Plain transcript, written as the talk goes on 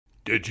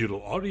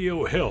Digital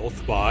Audio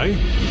Health by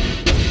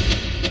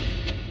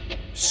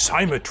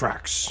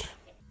Cymatrax.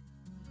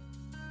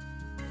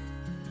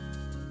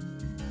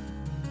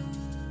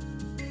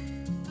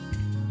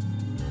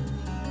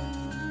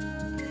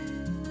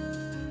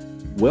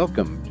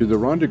 Welcome to the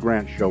Rhonda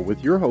Grant Show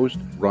with your host,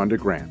 Rhonda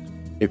Grant.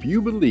 If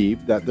you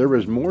believe that there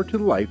is more to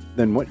life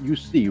than what you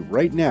see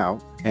right now,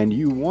 and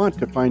you want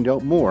to find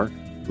out more,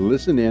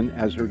 listen in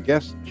as her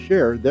guests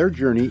share their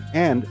journey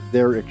and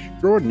their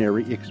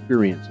extraordinary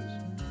experiences.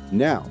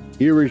 Now,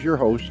 here is your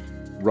host,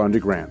 Rhonda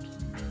Grant.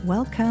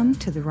 Welcome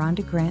to the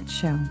Rhonda Grant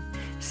Show.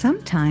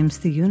 Sometimes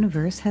the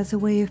universe has a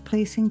way of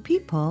placing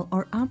people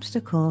or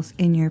obstacles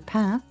in your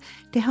path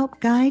to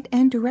help guide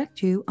and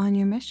direct you on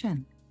your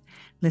mission.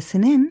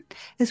 Listen in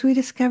as we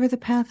discover the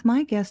path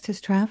my guest has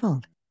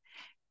traveled.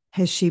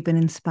 Has she been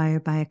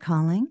inspired by a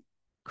calling,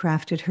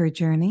 crafted her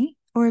journey,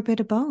 or a bit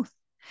of both?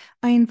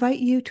 I invite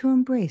you to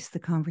embrace the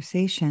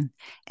conversation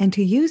and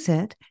to use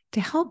it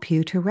to help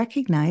you to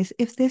recognize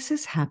if this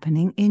is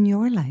happening in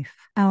your life.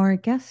 Our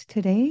guest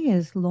today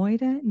is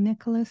Loida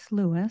Nicolas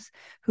Lewis,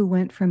 who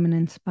went from an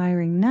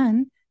inspiring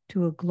nun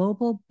to a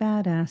global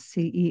badass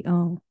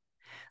CEO.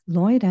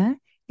 Loida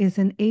is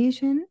an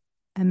Asian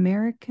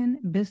American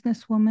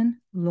businesswoman,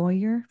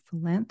 lawyer,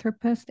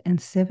 philanthropist,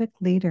 and civic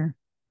leader.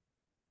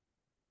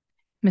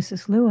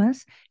 Mrs.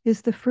 Lewis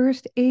is the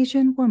first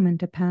Asian woman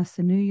to pass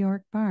the New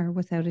York bar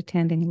without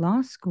attending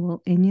law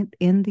school in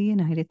the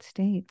United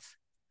States.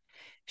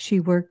 She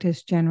worked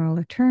as general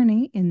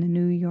attorney in the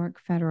New York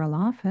federal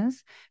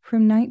office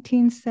from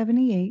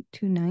 1978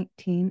 to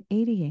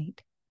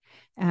 1988.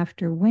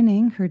 After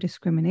winning her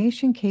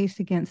discrimination case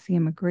against the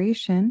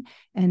Immigration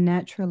and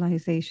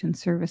Naturalization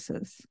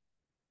Services.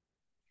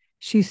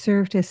 She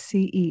served as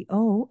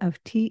CEO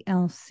of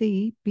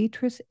TLC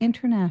Beatrice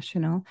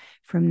International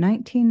from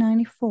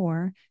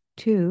 1994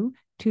 to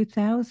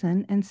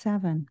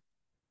 2007,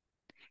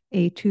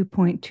 a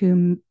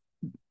 $2.2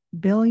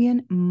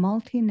 billion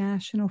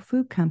multinational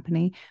food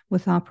company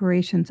with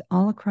operations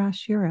all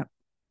across Europe.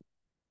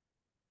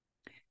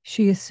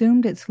 She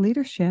assumed its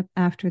leadership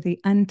after the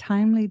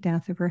untimely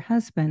death of her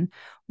husband,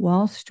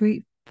 Wall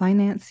Street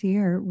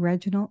financier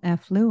Reginald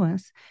F.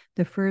 Lewis,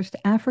 the first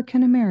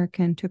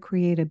African-American to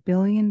create a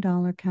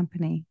billion-dollar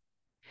company.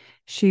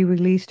 She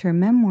released her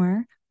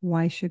memoir,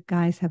 Why Should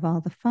Guys Have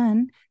All the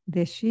Fun,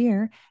 this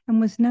year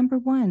and was number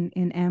one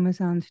in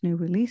Amazon's new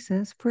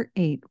releases for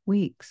 8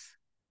 weeks.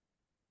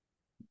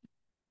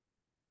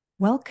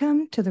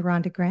 Welcome to the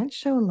Rhonda Grant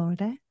Show,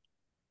 Loida.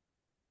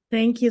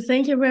 Thank you.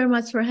 Thank you very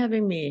much for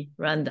having me,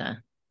 Rhonda.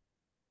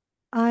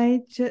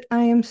 I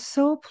am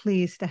so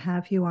pleased to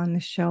have you on the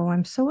show.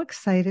 I'm so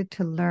excited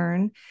to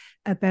learn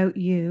about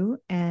you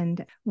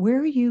and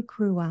where you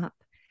grew up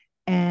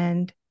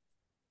and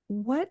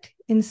what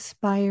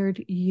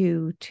inspired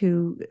you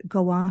to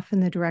go off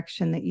in the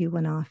direction that you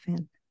went off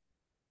in.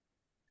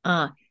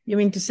 You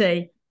mean to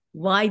say,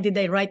 why did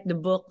I write the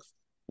book?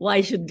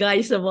 Why should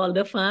guys have all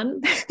the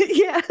fun?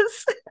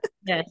 Yes.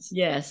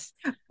 Yes.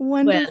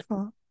 Wonderful.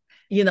 Well,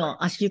 you know,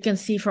 as you can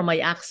see from my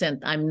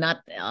accent, I'm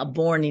not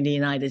born in the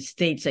United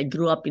States. I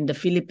grew up in the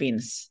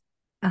Philippines.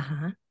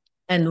 Uh-huh.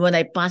 And when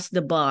I passed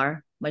the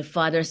bar, my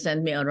father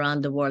sent me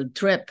around the world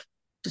trip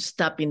to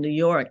stop in New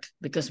York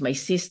because my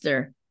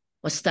sister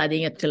was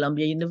studying at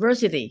Columbia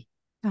University.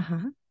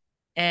 Uh-huh.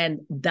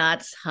 And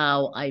that's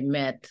how I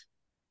met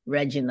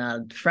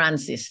Reginald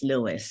Francis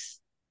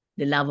Lewis,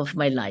 the love of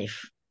my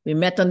life. We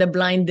met on a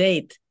blind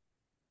date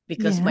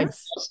because my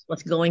boss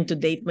was going to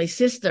date my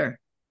sister.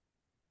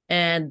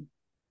 And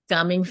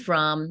coming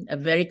from a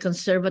very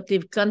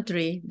conservative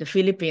country, the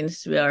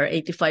Philippines, we are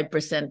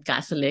 85%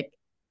 Catholic,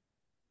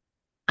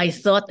 I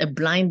thought a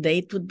blind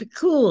date would be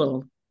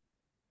cool.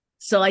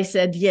 So I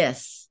said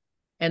yes.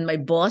 And my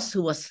boss,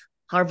 who was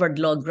Harvard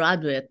Law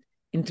graduate,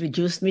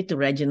 introduced me to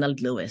Reginald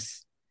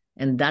Lewis.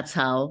 And that's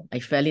how I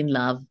fell in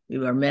love. We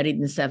were married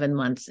in 7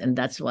 months, and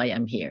that's why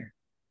I'm here.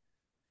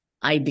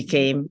 I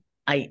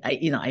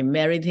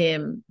married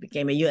him,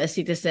 became a U.S.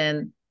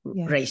 citizen,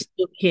 raised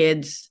 2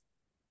 kids,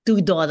 2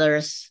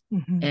 daughters,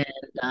 and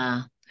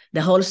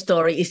the whole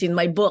story is in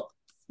my book.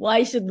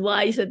 Why should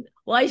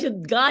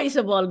guys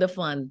have all the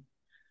fun?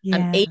 Yes.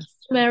 An Asian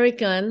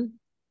American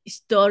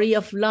story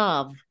of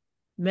love,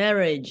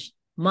 marriage,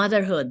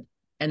 motherhood,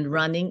 and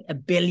running a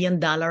 $1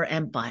 billion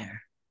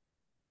empire.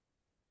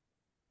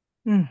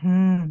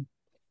 Mm-hmm.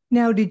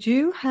 Now, did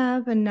you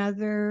have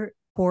another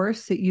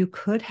course that you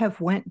could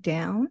have went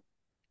down?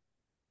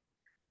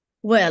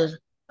 Well,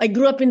 I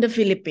grew up in the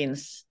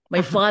Philippines.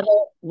 My father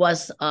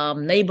was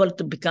able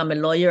to become a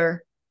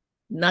lawyer,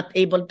 not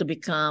able to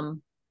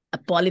become a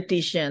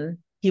politician.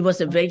 He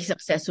was a very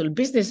successful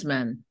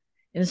businessman.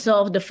 And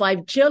so of the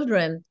 5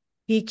 children,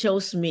 he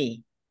chose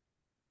me,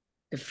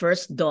 the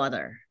first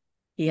daughter.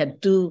 He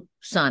had 2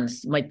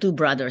 sons, my 2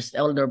 brothers,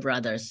 elder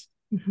brothers.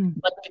 Mm-hmm.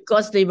 But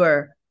because they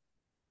were,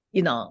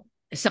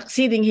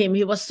 succeeding him,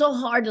 he was so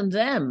hard on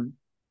them.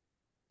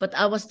 But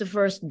I was the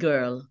first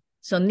girl.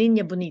 So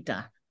Niña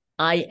Bonita,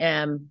 I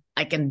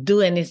can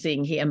do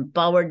anything. He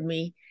empowered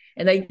me.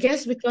 And I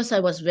guess because I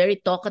was very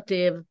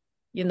talkative,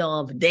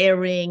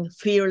 daring,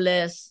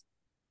 fearless,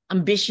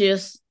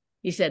 ambitious.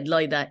 He said,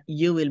 Loida,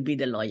 you will be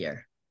the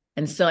lawyer.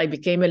 And so I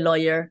became a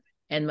lawyer,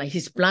 and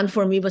his plan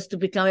for me was to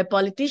become a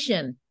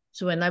politician.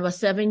 So when I was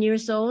 7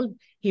 years old,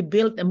 he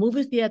built a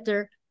movie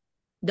theater,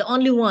 the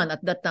only one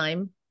at that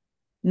time,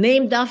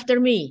 named after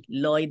me,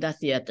 Loida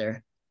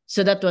Theater.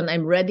 So that when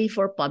I'm ready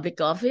for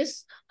public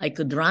office, I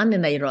could run,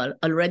 and I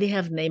already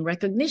have name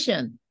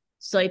recognition.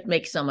 So it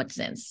makes so much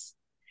sense.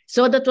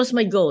 So that was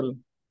my goal.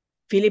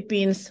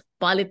 Philippines,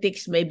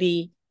 politics,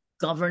 maybe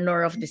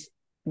governor of this,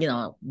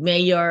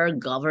 mayor,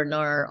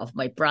 governor of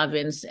my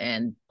province,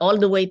 and all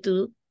the way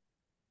to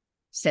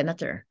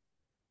senator.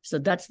 So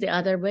that's the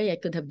other way I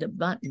could have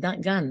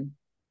gone.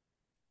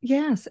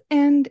 Yes.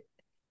 And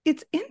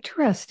it's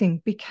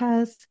interesting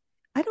because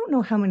I don't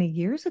know how many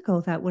years ago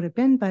that would have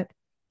been, but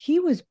he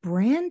was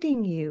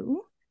branding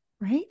you,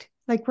 right?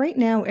 Like right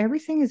now,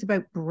 everything is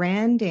about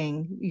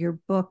branding your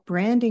book,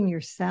 branding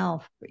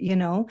yourself,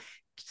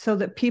 so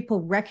that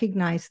people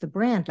recognize the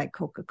brand, like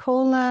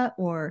Coca-Cola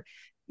or,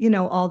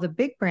 all the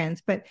big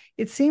brands. But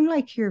it seemed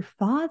like your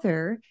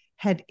father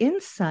had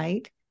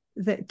insight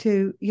that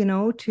to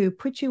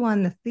put you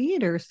on the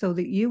theater so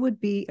that you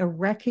would be a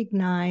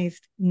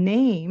recognized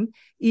name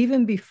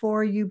even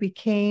before you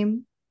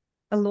became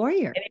a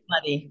lawyer.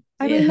 Anybody.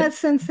 I mean, that's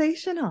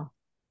sensational.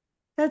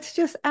 That's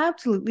just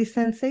absolutely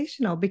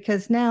sensational,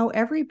 because now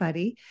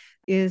everybody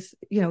is,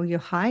 you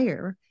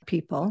hire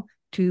people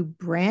to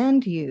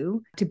brand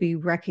you to be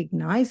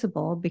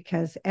recognizable,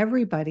 because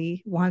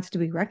everybody wants to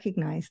be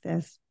recognized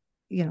as,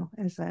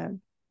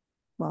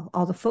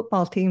 all the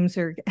football teams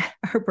are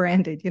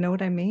branded. You know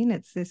what I mean?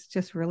 It's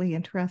just really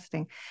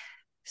interesting.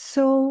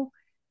 So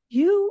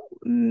you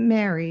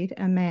married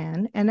a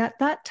man, and at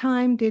that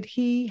time, did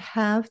he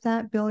have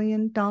that $1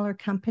 billion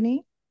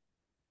company?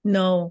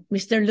 No,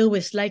 Mr.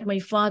 Lewis, like my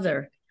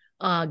father,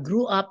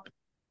 grew up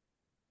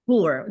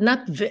poor,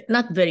 not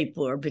very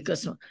poor,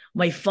 because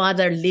my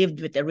father lived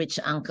with a rich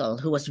uncle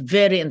who was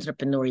very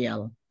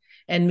entrepreneurial.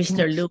 And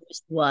Mr. Yes.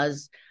 Lewis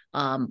was,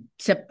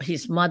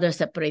 his mother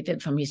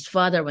separated from his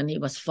father when he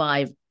was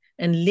 5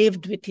 and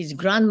lived with his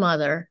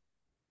grandmother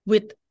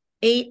with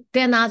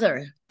 10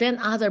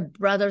 other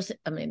brothers,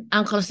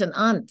 uncles and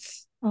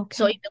aunts. Okay.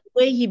 So in a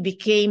way, he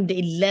became the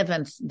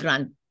 11th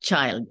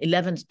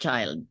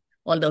child,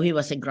 although he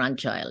was a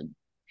grandchild.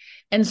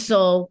 And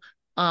so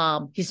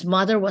his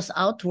mother was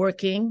out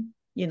working,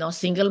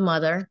 single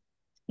mother.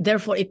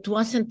 Therefore, it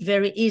wasn't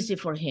very easy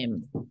for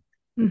him.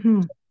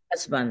 Mm-hmm.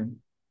 Husband.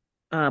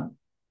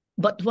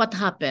 But what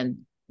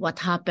happened? What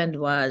happened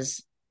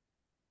was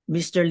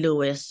Mr.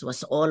 Lewis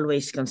was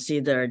always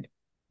considered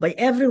by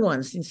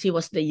everyone, since he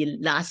was the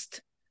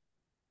last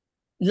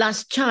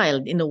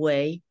child in a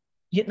way,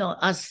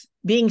 as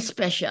being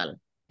special.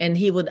 And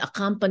he would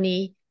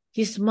accompany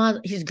his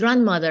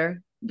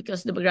grandmother,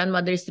 because the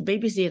grandmother is the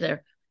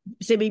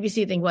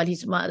babysitting while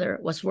his mother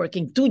was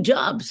working 2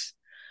 jobs.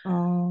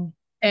 Oh.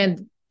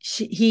 And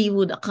he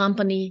would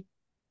accompany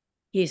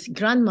his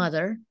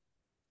grandmother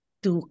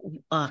to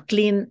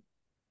clean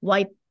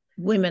white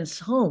women's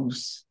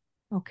homes.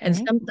 Okay. And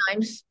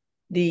sometimes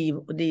the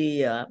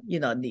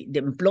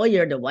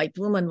employer, the white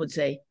woman, would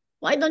say,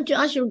 "Why don't you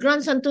ask your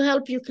grandson to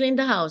help you clean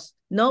the house?"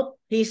 Nope,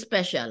 he's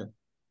special.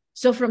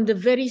 So from the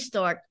very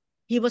start,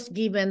 he was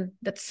given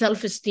that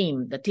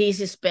self-esteem that he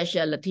is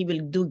special, that he will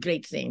do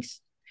great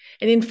things.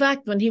 And in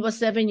fact, when he was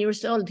 7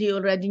 years old, he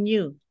already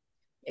knew.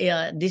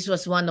 This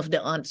was one of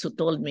the aunts who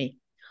told me,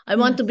 "I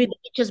want to be the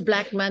richest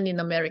Black man in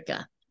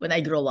America when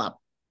I grow up."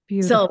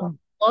 Beautiful. So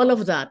all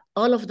of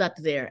that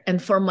there.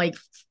 And for my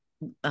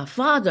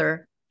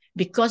father,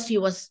 because he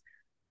was,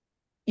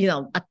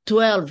 at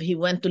 12, he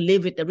went to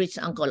live with a rich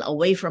uncle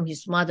away from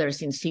his mother,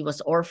 since he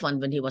was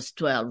orphaned when he was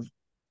 12.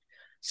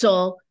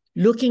 So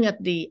looking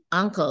at the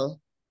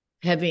uncle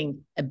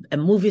having a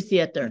movie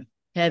theater,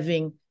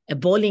 having a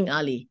bowling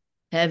alley,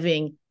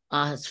 having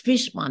a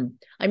fish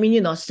pond,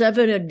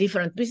 several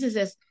different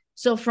businesses.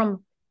 So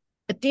from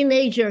a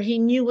teenager, he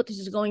knew what this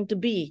is going to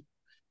be,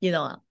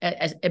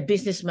 as a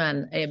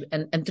businessman,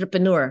 an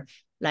entrepreneur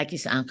like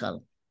his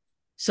uncle.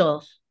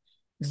 So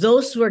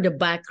those were the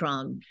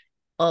background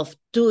of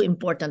 2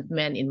 important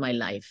men in my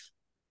life.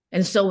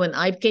 And so when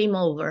I came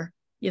over,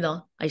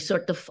 I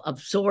sort of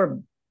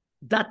absorbed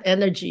that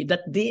energy,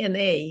 that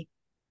DNA,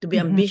 to be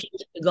ambitious,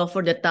 to go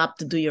for the top,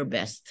 to do your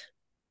best.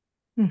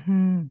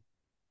 Mm-hmm.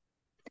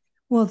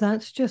 Well,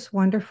 that's just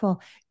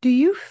wonderful. Do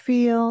you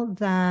feel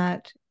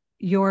that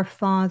your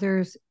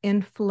father's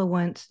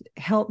influence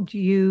helped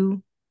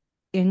you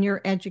in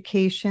your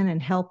education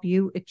and help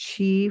you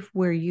achieve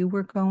where you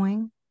were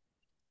going?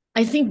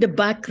 I think the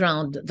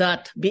background,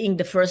 that being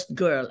the first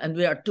girl, and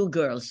we are 2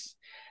 girls,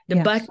 the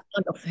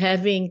background of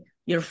having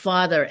your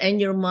father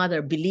and your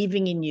mother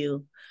believing in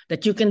you,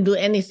 that you can do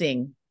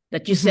anything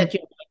that you set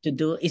your mind to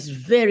do, is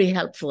very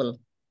helpful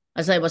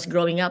as I was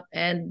growing up.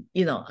 And,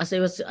 as I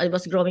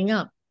was growing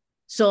up.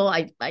 So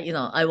I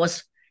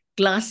was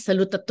class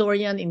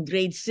salutatorian in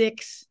grade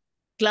 6,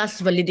 class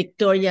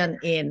valedictorian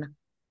in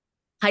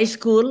high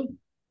school.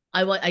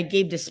 I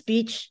gave the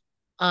speech,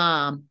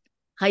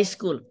 high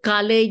school.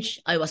 College,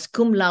 I was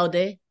cum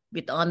laude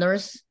with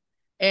honors.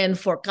 And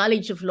for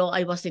College of Law,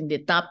 I was in the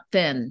top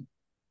 10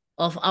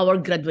 of our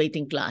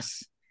graduating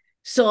class.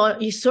 So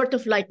it sort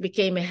of like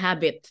became a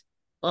habit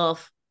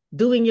of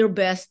doing your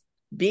best,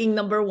 being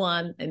number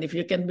one. And if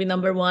you can be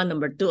number one,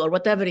 number two, or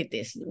whatever it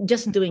is,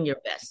 just doing your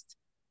best.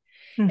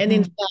 Mm-hmm. And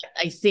in fact,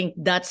 I think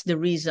that's the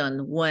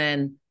reason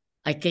when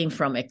I came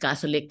from a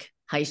Catholic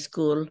high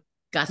school,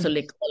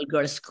 Catholic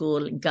all-girls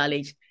school in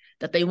college,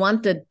 that I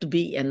wanted to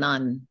be a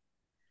nun.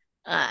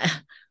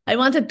 I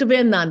wanted to be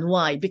a nun.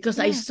 Why? Because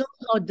I saw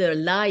how the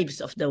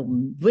lives of the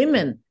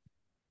women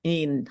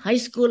in high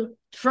school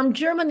from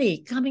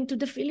Germany coming to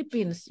the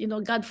Philippines,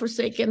 God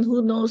forsaken,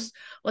 who knows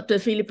what the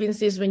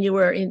Philippines is when you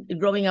were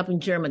growing up in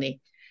Germany.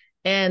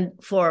 And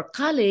for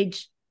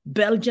college,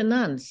 Belgian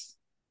nuns.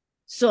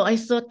 So I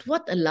thought,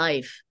 what a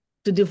life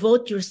to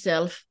devote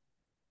yourself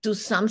to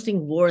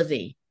something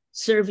worthy,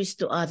 service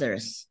to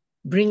others,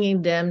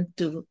 bringing them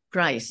to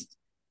Christ.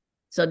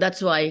 So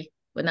that's why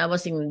when I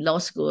was in law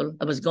school,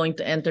 I was going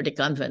to enter the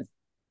convent.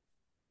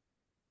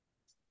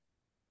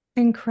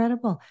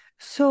 Incredible.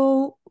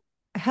 So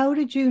how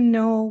did you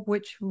know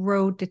which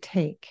road to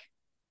take?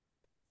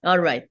 All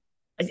right.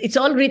 It's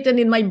all written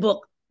in my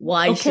book.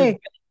 Why should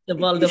the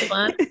all the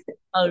fun?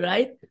 All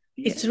right.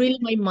 It's really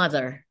my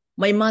mother.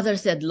 My mother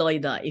said,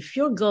 Loida, if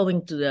you're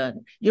going to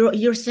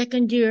your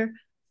second year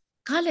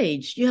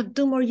college, you have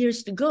 2 more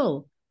years to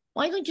go.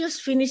 Why don't you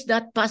just finish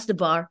that, pass the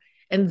bar,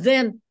 and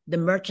then the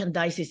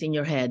merchandise is in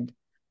your head.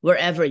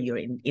 Wherever you're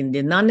in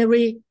the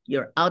nunnery,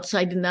 you're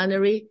outside the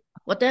nunnery,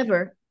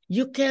 whatever,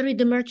 you carry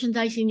the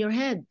merchandise in your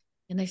head.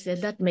 And I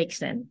said, that makes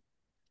sense.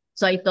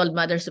 So I told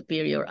Mother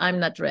Superior, I'm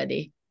not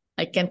ready.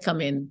 I can't come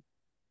in.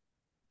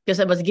 Because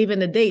I was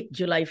given a date,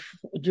 July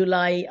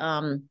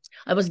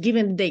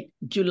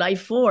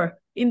 4,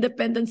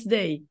 Independence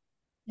Day.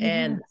 Yes.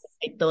 And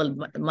I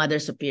told Mother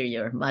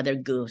Superior, Mother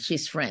Gu,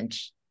 she's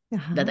French,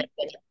 that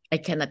I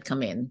cannot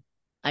come in.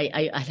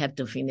 I have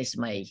to finish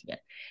my...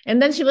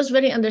 And then she was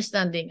very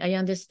understanding. I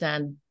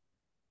understand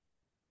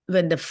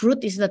when the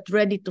fruit is not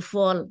ready to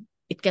fall,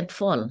 it can't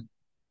fall.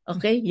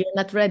 Okay? You're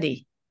not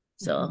ready.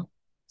 So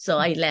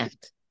I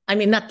left. I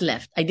mean, not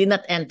left. I did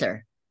not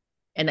enter.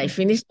 And I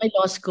finished my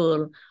law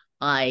school.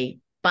 I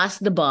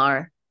passed the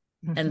bar.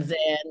 And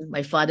then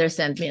my father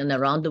sent me on a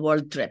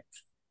round-the-world trip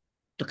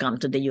to come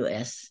to the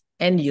US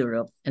and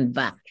Europe and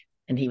back.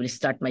 And he will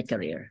start my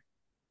career.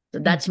 So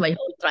that's my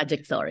whole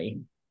trajectory.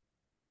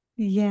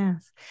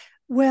 Yes.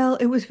 Well,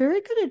 it was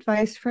very good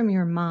advice from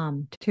your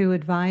mom to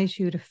advise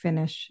you to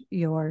finish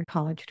your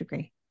college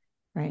degree,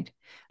 right?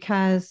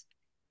 Because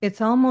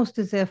it's almost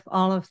as if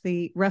all of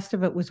the rest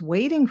of it was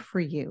waiting for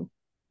you,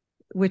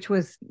 which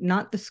was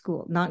not the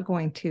school, not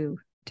going to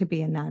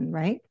be a nun,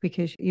 right?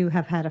 Because you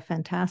have had a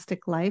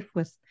fantastic life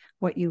with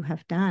what you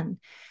have done.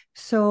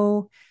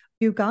 So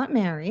you got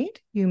married,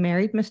 you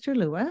married Mr.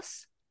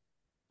 Lewis.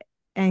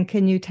 And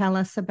can you tell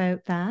us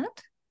about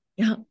that?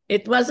 Yeah,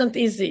 it wasn't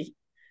easy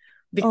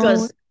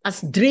because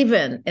as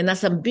driven and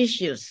as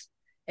ambitious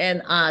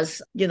and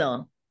as,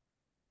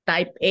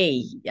 type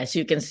A, as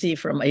you can see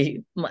from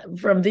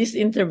from this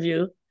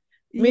interview,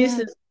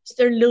 Mr.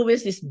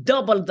 Lewis is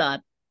double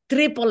that,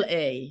 triple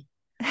A,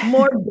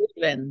 more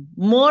driven,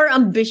 more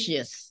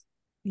ambitious.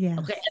 Yes.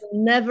 Okay,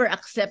 and never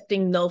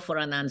accepting no for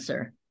an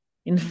answer.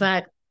 In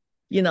fact,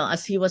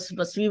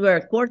 as we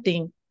were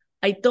courting,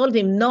 I told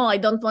him, no, I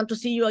don't want to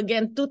see you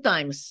again 2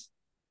 times.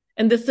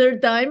 And the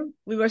 3rd time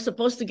we were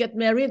supposed to get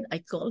married, I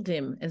called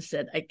him and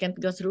said, I can't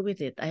go through with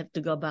it. I have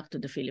to go back to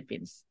the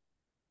Philippines.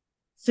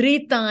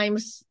 3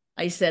 times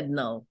I said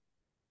no.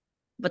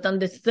 But on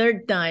the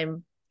 3rd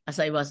time, as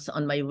I was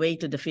on my way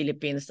to the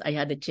Philippines, I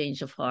had a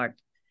change of heart.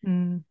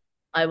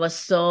 I was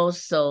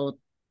so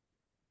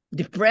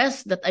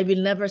depressed that I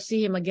will never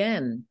see him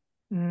again.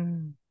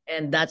 And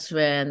that's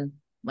when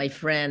my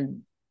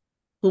friend,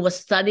 who was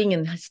studying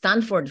in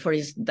Stanford for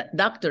his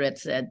doctorate,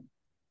 said,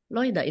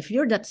 Loida, if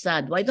you're that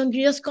sad, why don't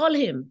you just call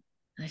him?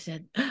 I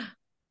said,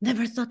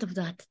 never thought of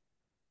that.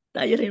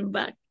 Dial him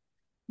back.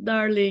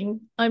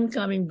 Darling, I'm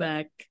coming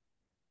back.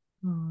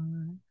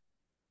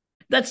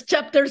 That's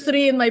chapter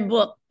 3 in my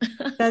book.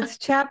 That's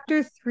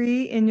chapter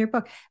 3 in your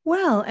book.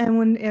 Well,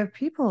 and if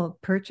people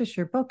purchase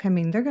your book, I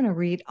mean, they're going to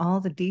read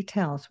all the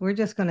details. We're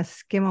just going to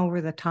skim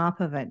over the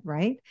top of it,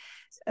 right?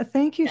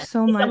 Thank you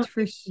so much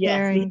for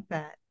sharing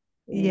that.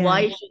 Yeah.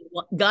 Why should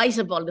guys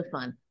have all the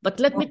fun? But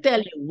let me tell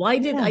you, why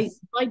did I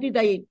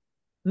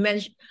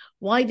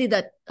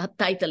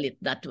title it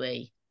that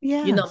way?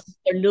 Yes.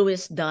 Mr.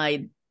 Lewis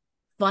died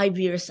 5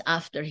 years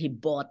after he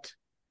bought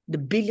the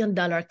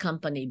billion-dollar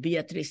company,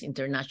 Beatrice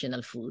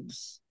International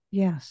Foods.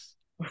 Yes.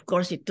 Of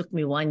course, it took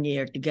me 1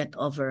 year to get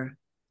over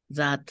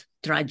that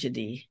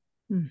tragedy.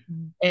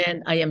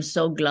 And I am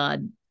so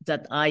glad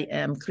that I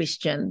am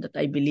Christian, that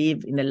I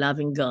believe in a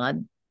loving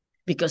God,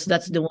 because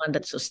that's the one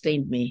that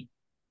sustained me.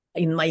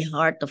 In my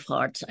heart of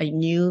hearts, I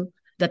knew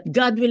that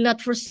God will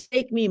not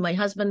forsake me. My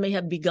husband may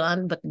have be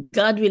gone, but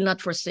God will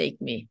not forsake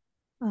me.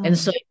 And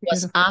so it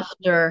was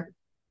after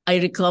I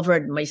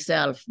recovered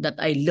myself that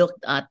I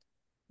looked at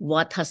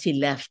what has he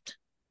left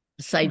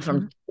aside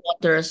from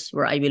daughters,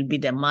 where I will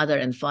be the mother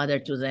and father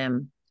to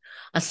them,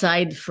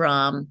 aside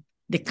from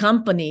the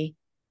company,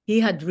 he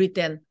had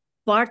written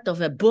part of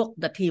a book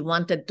that he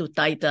wanted to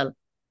title,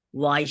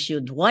 Why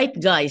Should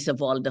White Guys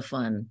Have All the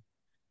Fun?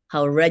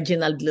 How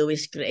Reginald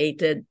Lewis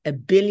Created a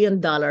 $1 billion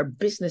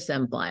business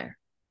empire.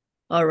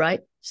 All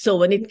right. So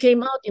when it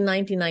came out in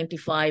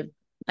 1995,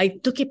 I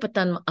took it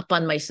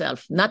upon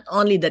myself, not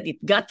only that it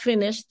got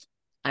finished,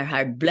 I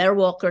hired Blair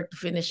Walker to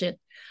finish it,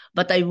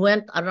 but I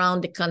went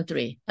around the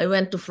country. I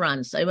went to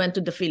France. I went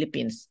to the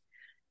Philippines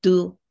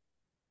to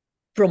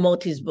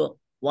promote his book,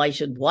 Why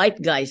Should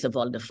White Guys Have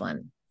All the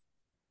Fun?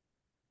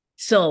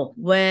 So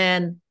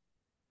when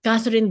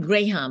Catherine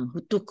Graham,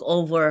 who took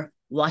over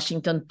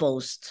Washington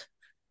Post,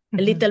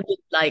 a little bit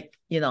like,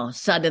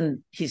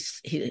 sudden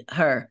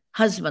her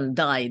husband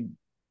died,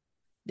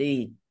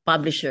 the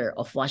publisher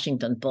of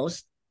Washington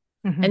Post,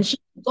 and she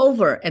took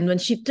over. And when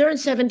she turned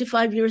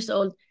 75 years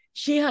old,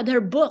 she had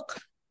her book,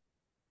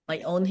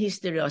 My Own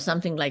History or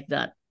something like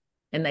that.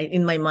 And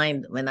in my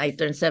mind, when I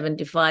turn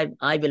 75,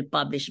 I will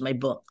publish my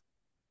book.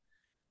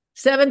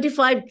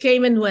 75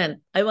 came and went.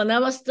 When I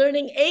was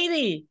turning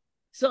 80,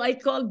 so I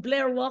called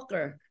Blair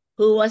Walker,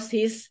 who was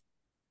his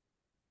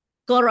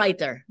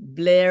co-writer,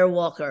 Blair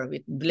Walker,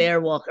 with Blair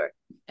Walker.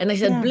 And I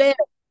said, Blair,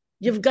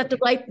 you've got to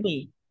write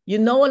me. You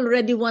know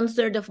already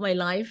 1/3 of my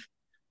life.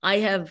 I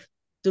have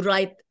to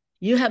write.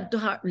 You have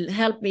to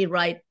help me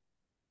write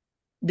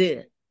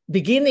the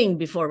beginning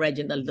before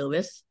Reginald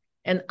Lewis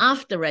and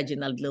after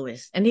Reginald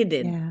Lewis. And he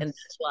did. Yes. And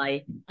that's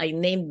why I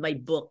named my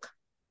book.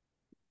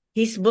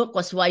 His book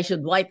was Why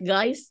Should White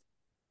Guys?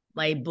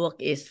 My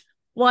book is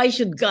Why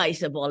Should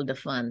Guys Have All the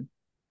Fun?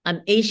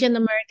 An Asian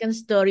American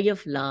story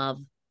of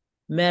love,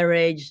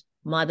 marriage,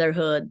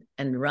 motherhood,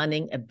 and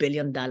running a $1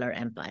 billion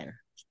empire.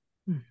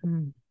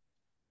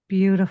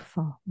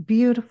 Beautiful,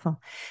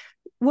 beautiful.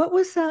 What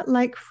was that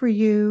like for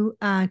you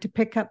to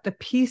pick up the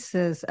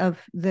pieces of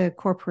the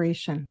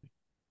corporation?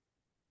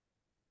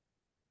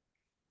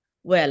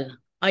 Well,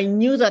 I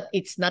knew that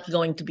it's not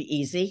going to be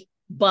easy,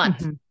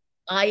 but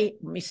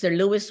Mr.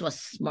 Lewis was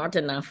smart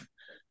enough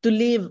to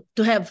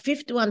have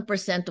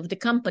 51% of the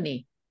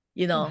company.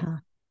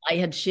 I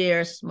had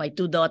shares, my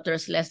two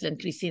daughters, Leslie and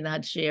Christina,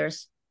 had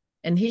shares,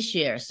 and his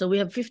shares. So we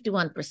have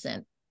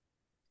 51%.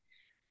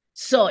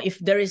 So if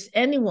there is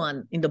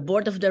anyone in the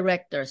board of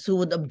directors who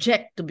would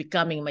object to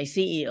becoming my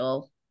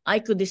CEO, I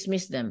could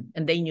dismiss them,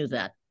 and they knew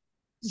that.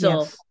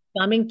 So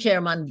becoming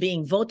chairman,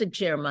 being voted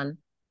chairman,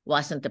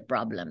 wasn't a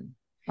problem.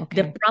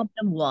 Okay. The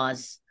problem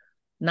was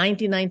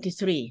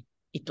 1993.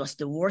 It was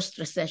the worst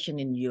recession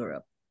in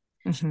Europe.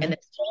 And a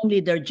strong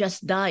leader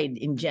just died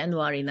in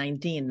January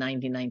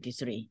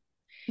 1993.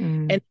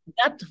 And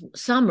that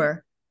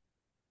summer,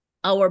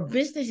 our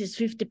business is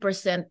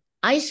 50%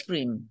 ice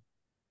cream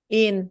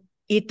in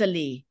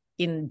Italy,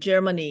 in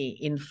Germany,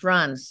 in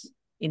France,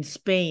 in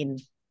Spain,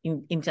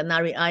 in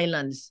Canary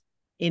Islands,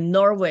 in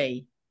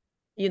Norway,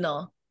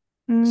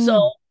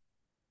 So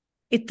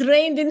it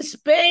rained in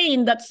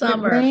Spain that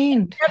summer. It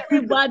rained.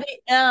 Everywhere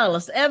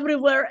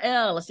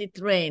else, it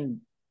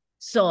rained.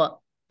 So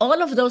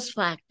all of those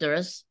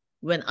factors,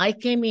 when I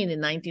came in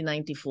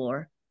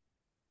 1994,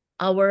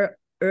 our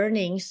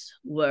earnings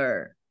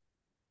were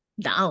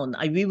down.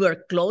 We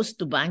were close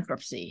to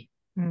bankruptcy.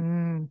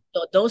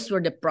 So those were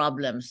the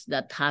problems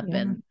that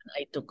happened when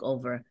I took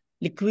over.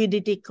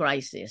 Liquidity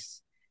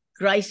crisis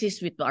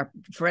with our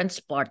friends,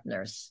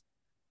 partners,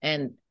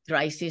 and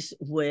crisis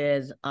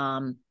with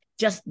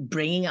just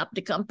bringing up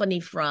the company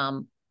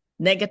from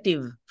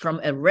negative, from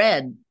a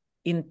red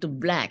into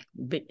black,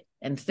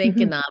 and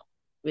thinking up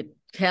with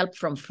help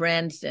from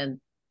friends and,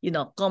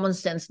 common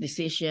sense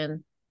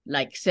decision,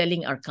 like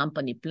selling our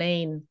company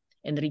plane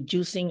and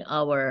reducing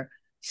our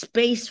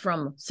space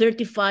from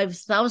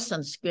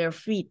 35,000 square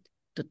feet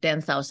to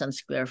 10,000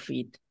 square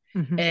feet.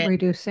 And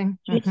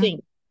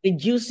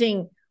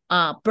reducing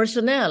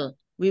personnel.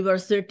 We were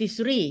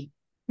 33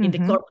 in the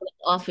corporate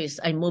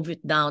office. I moved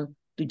it down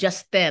to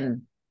just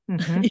 10.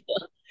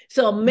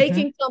 So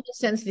making common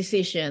sense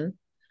decision.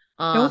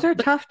 Those are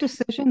tough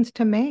decisions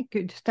to make,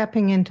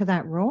 stepping into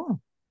that role.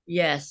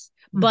 Yes,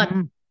 but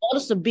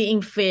also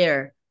being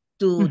fair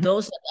to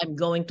those that I'm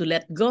going to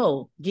let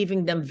go,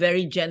 giving them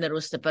very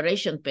generous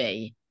separation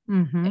pay,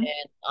 and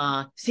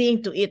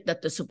seeing to it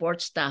that the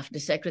support staff, the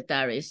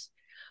secretaries,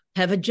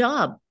 have a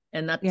job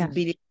and not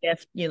be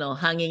left,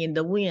 hanging in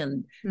the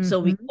wind. So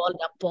we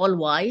called up Paul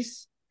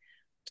Weiss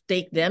to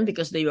take them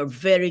because they were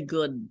very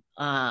good,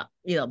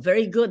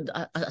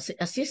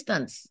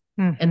 assistants,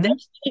 and they're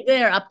still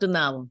there up to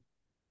now.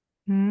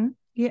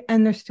 Yeah,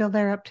 and they're still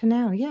there up to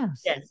now.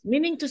 Yes. Yes,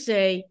 meaning to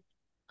say,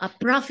 a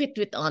profit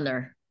with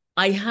honor.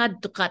 I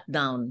had to cut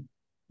down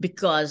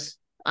because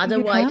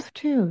otherwise, you have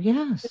to.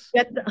 Yes.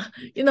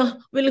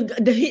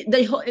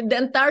 The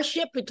entire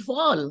ship would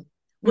fall,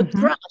 would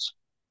crash,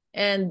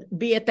 and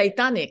be a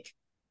Titanic.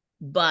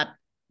 But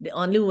the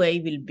only way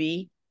will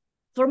be,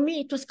 for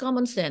me, it was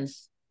common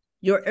sense.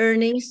 Your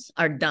earnings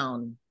are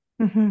down.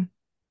 Income,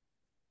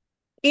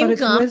 but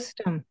it's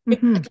wisdom.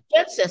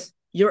 expenses.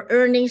 your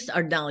earnings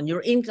are down,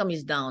 your income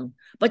is down,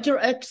 but your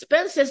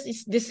expenses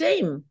is the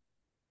same.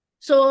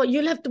 So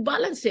you'll have to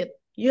balance it.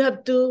 You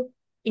have to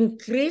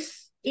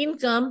increase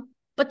income,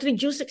 but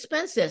reduce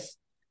expenses.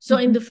 So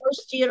in the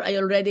first year, I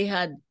already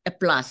had a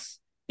plus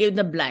in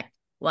the black,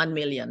 1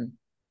 million.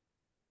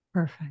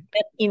 Perfect.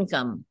 Net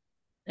income.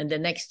 And the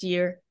next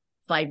year,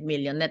 5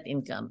 million net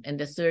income. And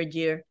the third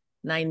year,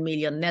 9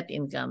 million net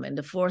income. And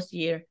the fourth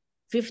year,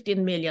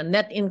 15 million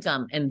net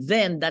income. And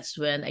then that's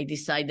when I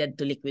decided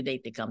to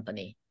liquidate the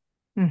company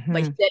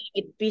by selling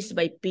it piece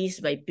by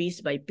piece by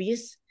piece by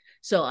piece.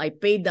 So I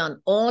paid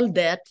down all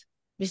debt.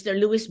 Mr.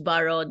 Lewis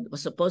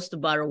was supposed to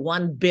borrow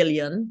 1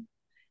 billion,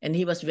 and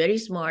he was very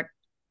smart.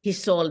 He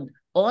sold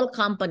all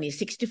companies,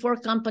 64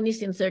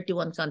 companies in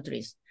 31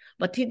 countries,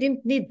 but he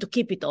didn't need to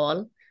keep it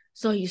all.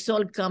 So he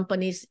sold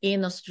companies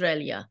in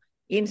Australia,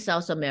 in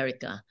South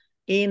America,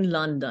 in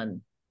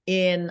London,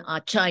 in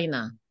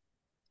China,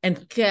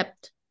 and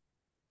kept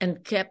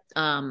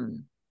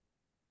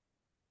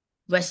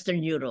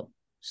Western Europe,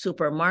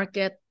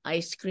 supermarket,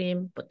 ice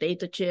cream,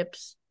 potato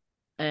chips,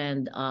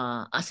 and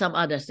some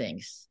other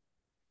things.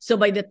 So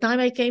by the time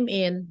I came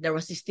in, there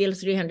was still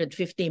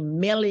 $350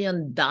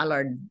 million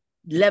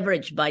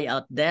leverage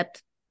buyout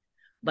debt.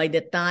 By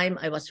the time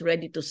I was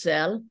ready to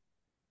sell,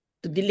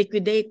 to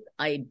deliquidate,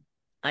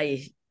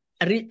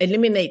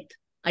 eliminate.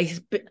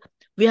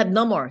 We had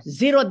no more,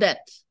 zero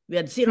debt. We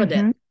had zero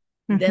debt.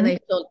 Then I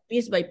sold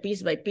piece by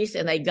piece by piece,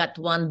 and I got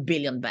 1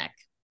 billion back.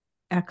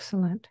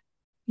 Excellent.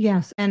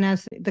 Yes. And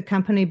as the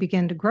company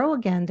began to grow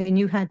again, then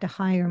you had to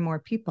hire more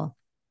people.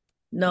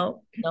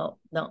 No.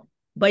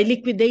 By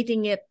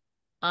liquidating it,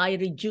 I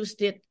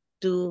reduced it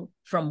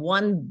from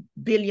 1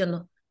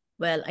 billion.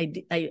 Well,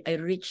 I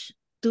reached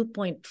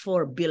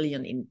 2.4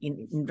 billion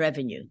in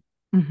revenue.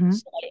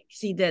 So I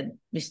exceeded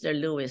Mr.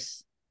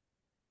 Lewis'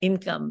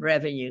 income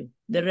revenue.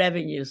 The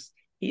revenues,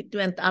 it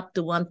went up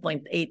to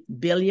 1.8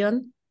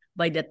 billion.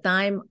 By the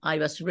time I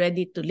was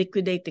ready to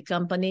liquidate the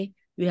company,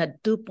 we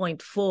had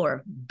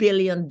 $2.4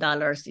 billion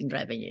in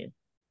revenue.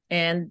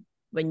 And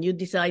when you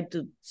decide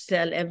to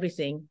sell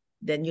everything,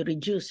 then you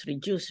reduce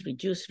until,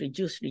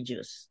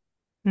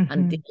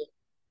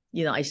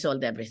 I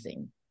sold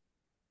everything.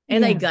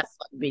 And I got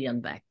 1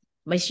 billion back.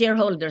 My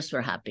shareholders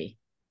were happy.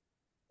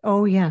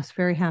 Oh, yes,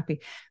 very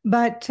happy.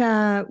 But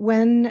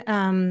when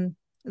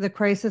the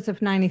crisis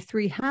of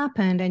 93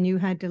 happened and you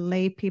had to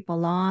lay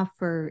people off,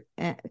 or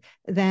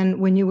then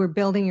when you were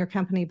building your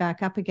company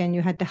back up again,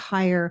 you had to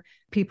hire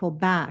people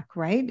back,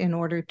 right? In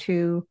order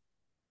to...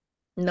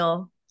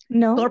 No.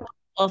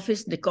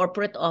 The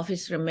corporate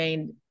office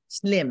remained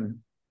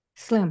slim.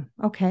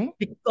 Okay.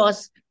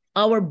 Because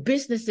our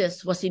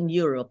businesses was in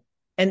Europe,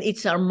 and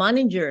it's our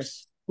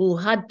managers who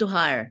had to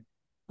hire.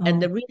 And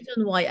the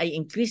reason why I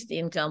increased the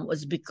income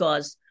was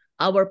because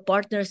our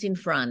partners in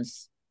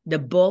France, the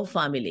Beau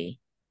family,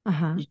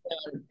 Jean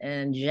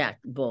and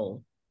Jacques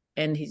Beau,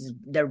 and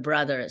their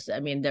brothers,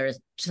 their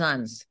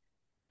sons,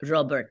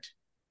 Robert,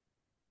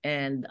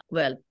 and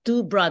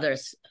 2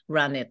 brothers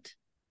ran it,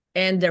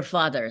 and their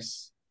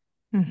fathers.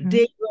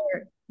 They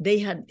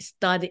had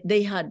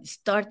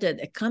started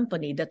a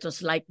company that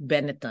was like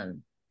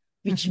Benetton,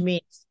 which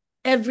means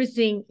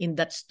everything in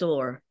that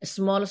store, a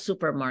small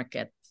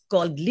supermarket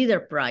called Leader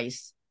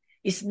Price,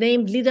 is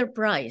named Leader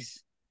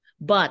Price.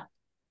 But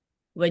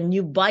when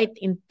you bite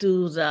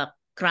into the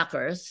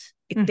crackers,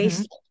 it tastes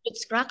like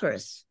it's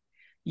crackers.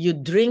 You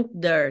drink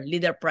their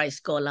Leader Price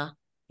cola,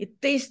 it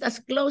tastes as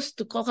close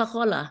to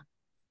Coca-Cola.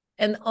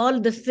 And all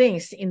the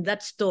things in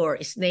that store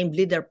is named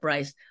Leader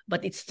Price,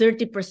 but it's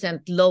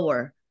 30%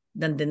 lower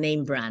than the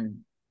name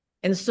brand.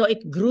 And so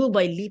it grew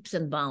by leaps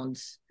and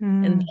bounds.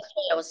 And that's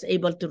why I was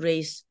able to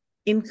raise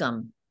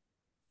income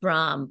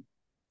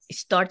it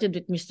started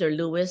with Mr.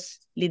 Lewis.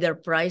 Leader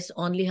Price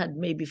only had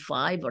maybe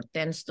 5 or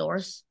 10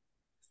 stores.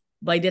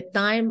 By the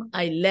time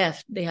I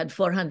left, they had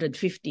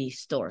 450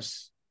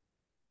 stores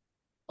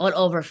all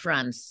over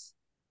France.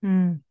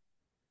 Incredible.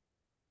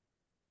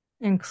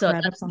 So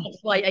that's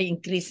why I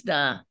increased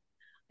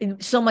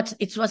so much.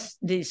 It was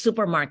the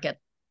supermarket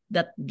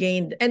that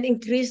gained and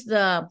increased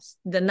the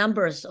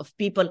numbers of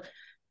people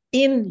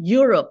in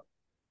Europe,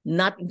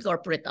 not in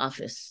corporate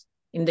office.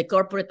 In the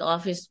corporate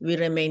office, we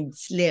remained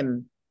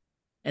slim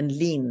and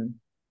lean.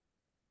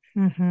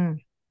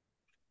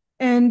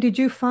 And did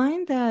you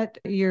find that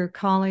your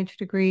college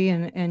degree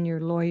and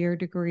your lawyer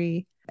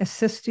degree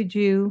assisted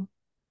you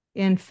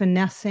in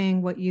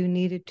finessing what you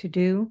needed to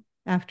do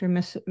after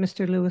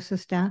Mr.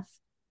 Lewis's death?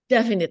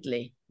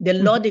 Definitely. The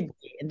law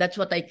degree, and that's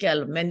what I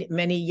tell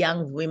many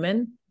young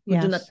women who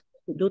do not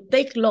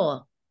take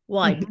law.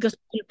 Why? Because it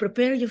will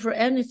prepare you for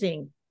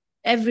everything.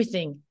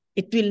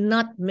 It will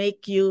not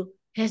make you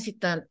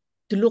hesitant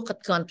to look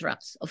at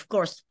contracts. Of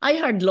course, I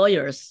hired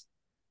lawyers,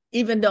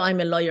 even though I'm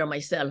a lawyer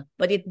myself,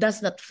 but it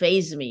does not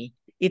faze me.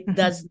 It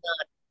does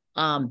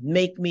not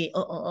make me,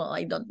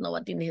 I don't know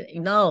what in it.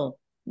 No,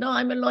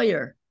 I'm a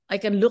lawyer. I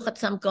can look at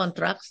some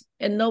contracts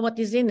and know what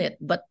is in it,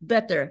 but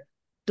better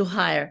to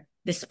hire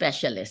the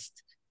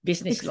specialist,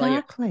 business lawyer.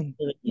 Exactly.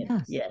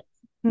 Yes. Yes.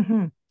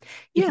 Yeah.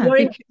 If you're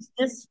in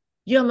business,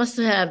 You must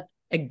have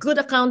a good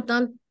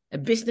accountant, a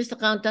business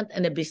accountant,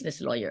 and a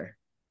business lawyer.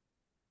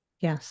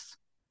 Yes,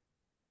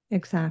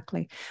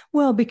 exactly.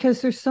 Well,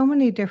 because there's so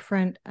many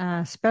different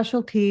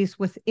specialties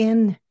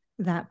within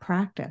that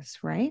practice,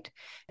 right?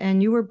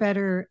 And you were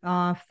better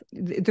off,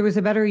 there was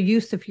a better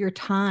use of your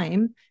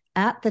time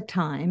at the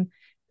time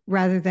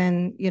rather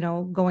than,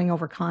 going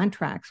over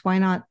contracts. Why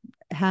not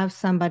have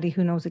somebody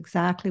who knows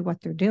exactly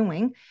what they're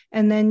doing?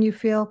 And then you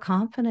feel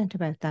confident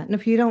about that. And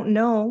if you don't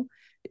know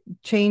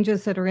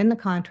changes that are in the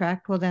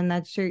contract, well,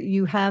 then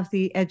you have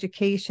the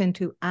education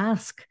to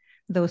ask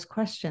those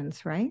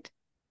questions, right?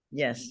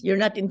 Yes, you're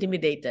not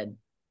intimidated.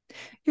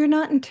 You're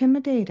not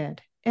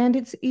intimidated. And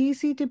it's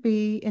easy to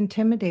be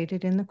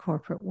intimidated in the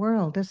corporate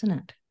world, isn't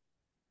it?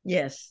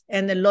 Yes,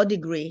 and a law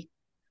degree,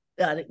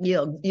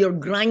 you're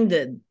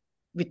grinded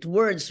with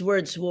words.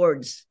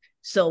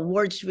 So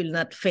words will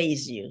not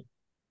faze you.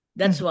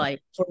 That's why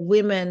for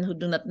women who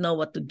do not know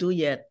what to do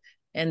yet,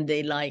 and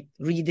they like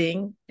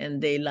reading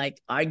and they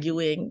like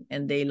arguing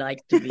and they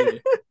like to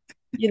be,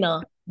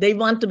 they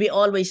want to be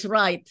always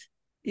right.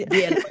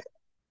 Yeah.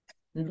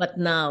 But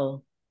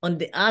now on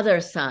the other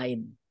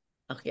side,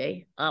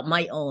 okay,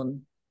 my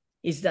own,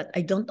 is that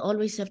I don't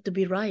always have to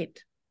be right.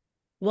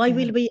 Why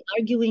will we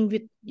arguing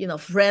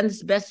with,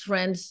 friends, best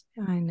friends?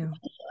 I know.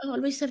 I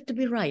always have to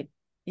be right.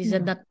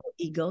 Isn't that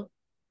ego?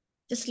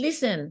 Just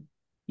listen.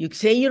 You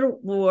say your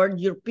word,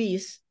 your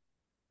piece,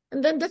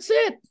 and then that's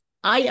it.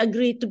 I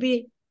agree to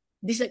be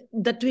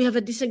that we have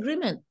a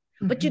disagreement.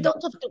 But you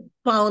don't have to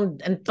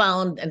pound and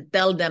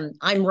tell them,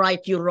 I'm right,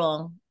 you're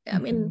wrong. I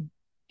mean,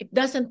 it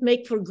doesn't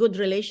make for good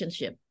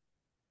relationship.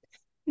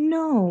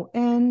 No,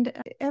 and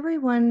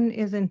everyone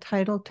is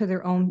entitled to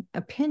their own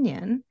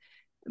opinion,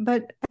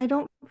 but I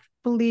don't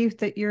believe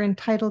that you're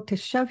entitled to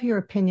shove your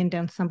opinion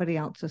down somebody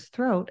else's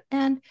throat.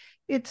 And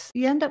you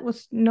end up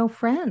with no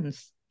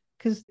friends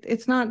because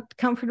it's not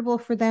comfortable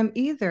for them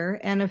either.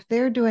 And if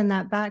they're doing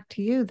that back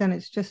to you, then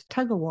it's just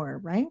tug of war,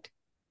 right?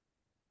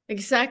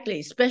 Exactly,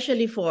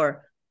 especially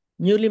for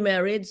newly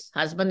married,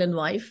 husband and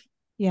wife.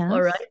 Yeah.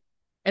 All right.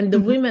 And the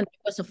women,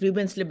 because of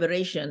women's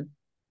liberation,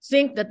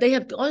 think that they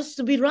have to always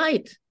to be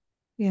right.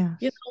 Yeah.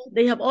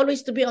 They have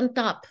always to be on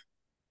top.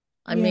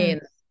 I mean,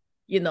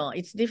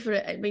 it's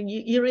different. I mean,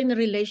 you're in a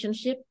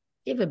relationship,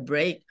 give a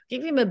break.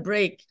 Give him a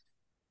break.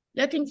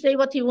 Let him say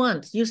what he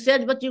wants. You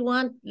said what you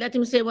want. Let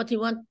him say what he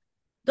wants.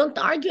 Don't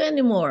argue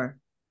anymore.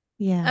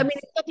 Yeah. I mean,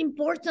 it's not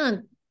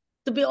important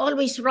to be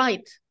always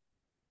right.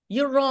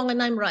 You're wrong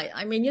and I'm right.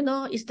 I mean,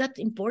 is that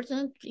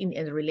important in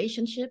a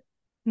relationship?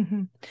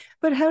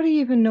 But how do you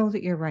even know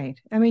that you're right?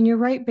 I mean, you're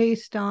right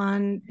based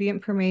on the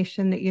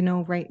information that you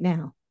know right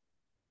now.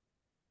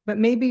 But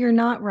maybe you're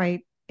not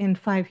right in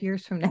 5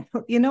 years from now.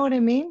 You know what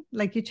I mean?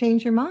 Like you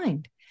change your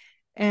mind.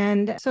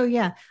 And so,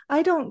 yeah,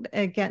 I don't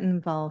get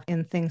involved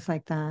in things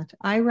like that.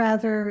 I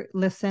rather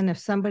listen if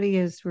somebody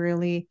is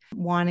really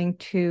wanting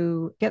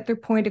to get their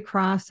point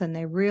across and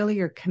they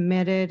really are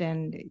committed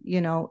and,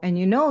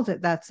 that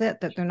that's it,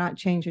 that they're not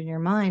changing your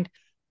mind.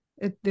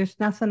 There's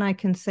nothing I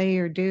can say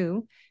or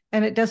do.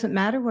 And it doesn't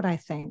matter what I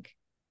think.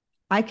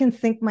 I can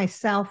think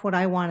myself what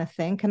I want to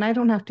think, and I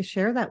don't have to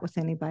share that with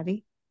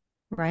anybody,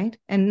 right?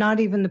 And not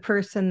even the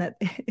person that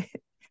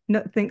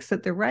thinks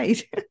that they're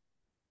right.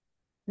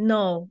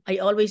 No, I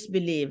always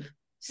believe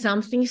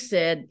something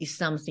said is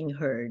something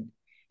heard.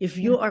 If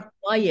you are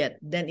quiet,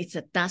 then it's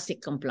a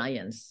tacit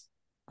compliance.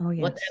 Oh,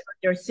 yes. Whatever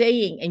they're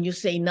saying and you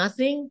say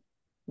nothing,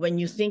 when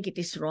you think it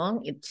is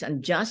wrong, it's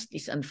unjust,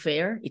 it's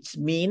unfair, it's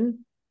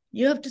mean,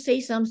 you have to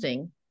say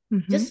something.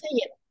 Just say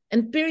it.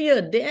 And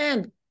period, the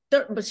end.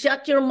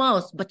 Shut your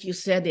mouth, but you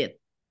said it.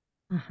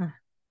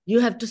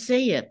 You have to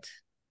say it.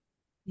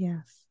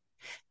 Yes.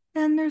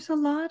 And there's a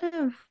lot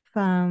of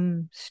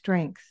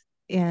strength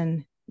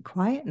in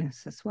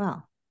quietness as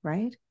well,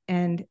 right?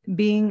 And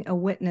being a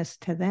witness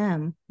to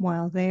them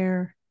while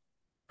they're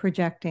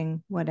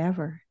projecting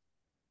whatever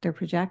they're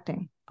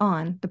projecting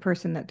on the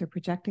person that they're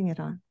projecting it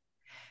on.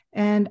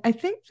 And I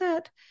think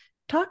that,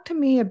 talk to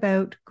me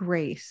about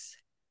grace.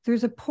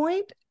 There's a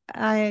point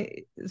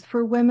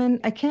for women,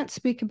 I can't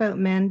speak about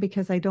men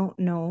because I don't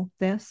know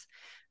this,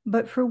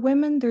 but for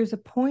women, there's a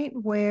point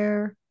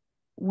where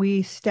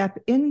we step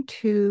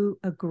into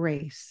a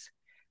grace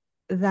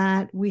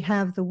that we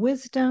have the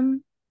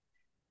wisdom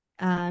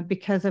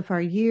because of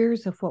our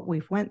years of what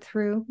we've went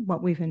through,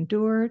 what we've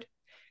endured.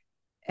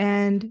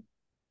 And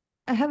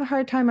I have a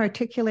hard time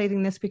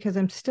articulating this because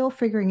I'm still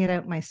figuring it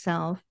out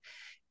myself,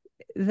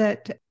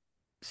 that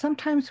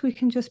sometimes we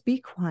can just be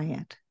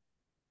quiet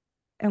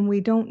and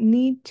we don't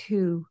need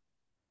to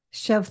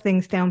shove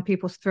things down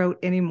people's throat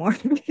anymore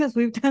because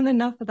we've done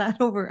enough of that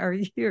over our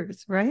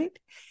years, right?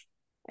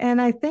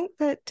 And I think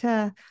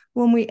that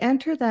when we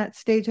enter that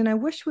stage, and I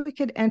wish we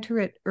could enter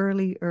it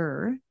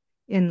earlier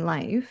in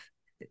life,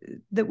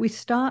 that we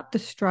stop the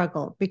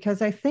struggle,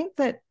 because I think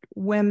that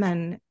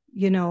women,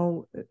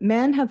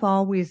 men have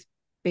always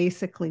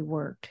basically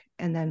worked,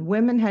 and then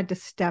women had to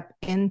step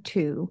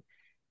into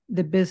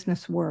the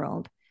business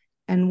world.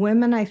 And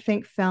women, I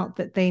think, felt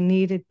that they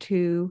needed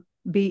to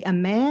be a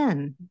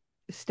man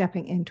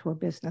stepping into a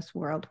business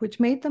world, which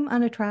made them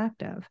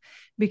unattractive,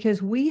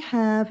 because we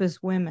have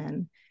as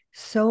women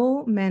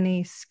so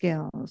many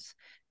skills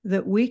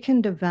that we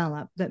can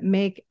develop that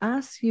make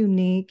us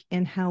unique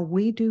in how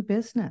we do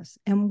business.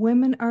 And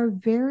women are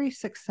very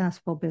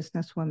successful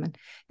businesswomen.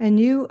 And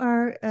you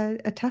are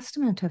a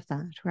testament of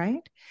that,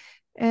 right?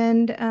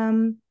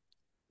 And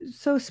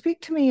so speak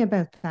to me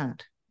about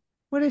that.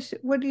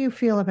 What do you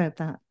feel about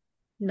that?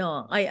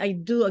 No, I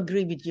do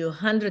agree with you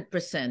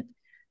 100%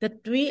 that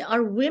we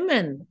are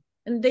women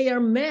and they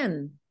are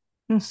men.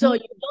 Mm-hmm. So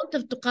you don't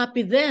have to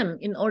copy them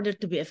in order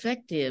to be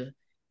effective.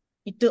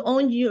 To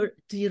own your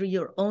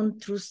own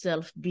true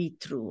self, be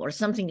true, or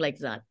something like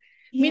that.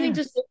 Yes. Meaning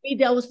to say, be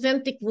the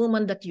authentic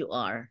woman that you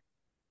are.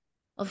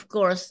 Of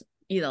course,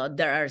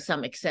 there are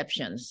some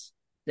exceptions.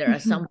 There are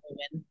some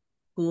women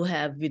who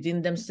have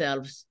within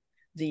themselves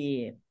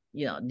the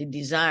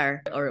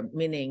desire, or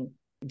meaning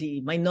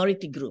the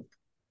minority group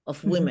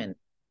of women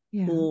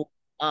who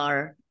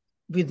are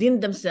within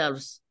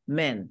themselves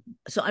men.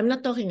 So I'm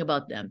not talking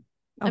about them.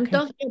 Okay. I'm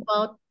talking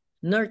about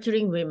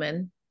nurturing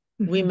women,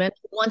 women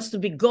who wants to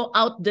go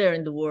out there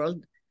in the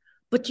world,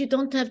 but you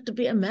don't have to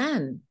be a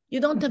man. You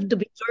don't have to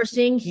be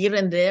cursing here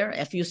and there,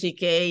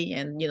 F-U-C-K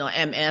and,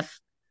 MF.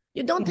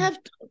 You don't have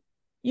to.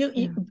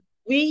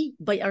 We,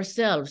 by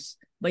ourselves,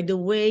 by the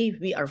way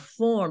we are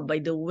formed, by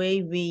the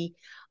way we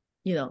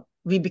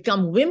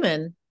become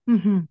women,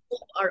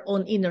 our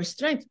own inner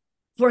strength.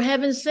 For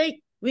heaven's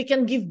sake, we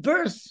can give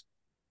birth.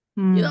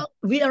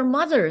 We are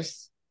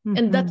mothers.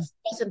 And that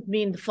doesn't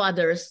mean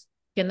fathers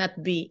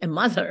cannot be a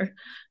mother.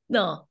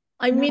 No,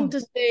 I mean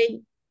to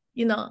say,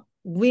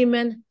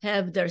 women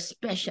have their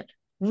special.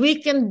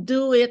 We can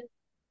do it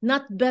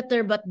not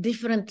better, but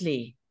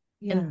differently.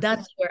 Yeah. And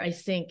that's where I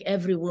think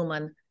every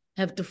woman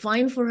have to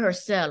find for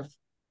herself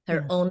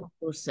her own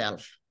true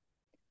self.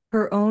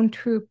 Her own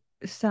true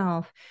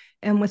self.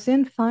 And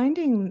within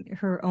finding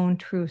her own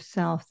true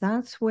self,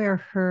 that's where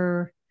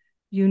her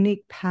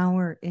unique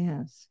power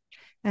is.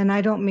 And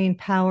I don't mean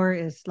power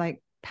is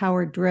like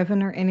power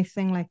driven or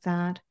anything like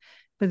that,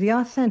 but the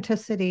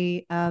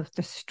authenticity of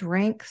the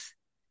strengths,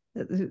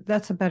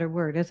 that's a better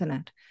word, isn't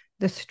it?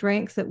 The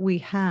strength that we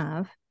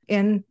have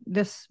in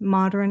this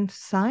modern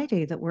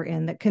society that we're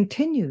in that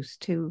continues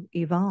to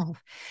evolve.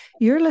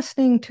 You're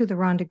listening to the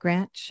Rhonda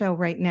Grant Show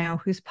right now,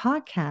 whose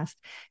podcast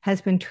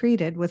has been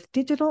treated with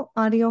digital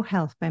audio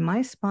health by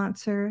my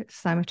sponsor,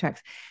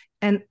 Civic.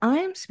 And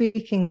I'm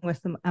speaking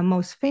with a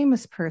most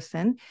famous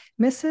person,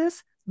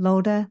 Mrs.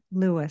 Loida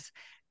Lewis.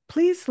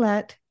 Please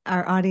let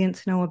our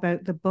audience know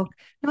about the book,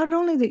 not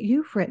only that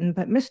you've written,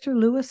 but Mr.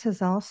 Lewis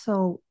has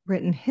also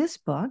written his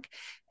book,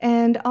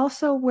 and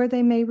also where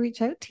they may reach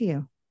out to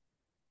you.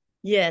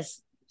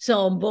 Yes.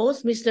 So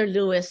both Mr.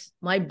 Lewis,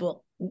 my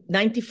book,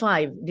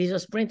 95, this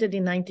was printed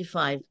in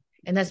 95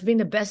 and has been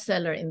a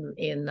bestseller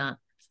in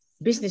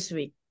Business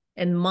Week.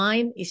 And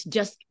mine is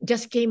just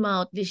came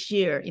out this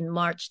year in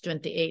March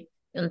 28th,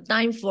 in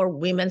time for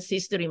Women's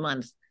History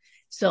Month.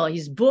 So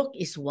his book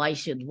is Why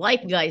Should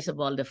White Guys Have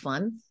All the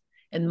Fun?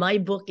 And my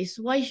book is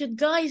Why Should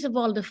Guys Have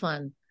All the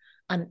Fun?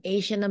 An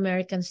Asian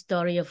American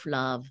story of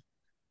love,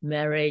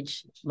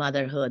 marriage,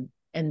 motherhood,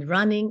 and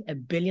running a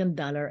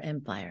billion-dollar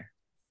empire.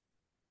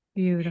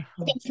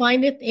 Beautiful. You can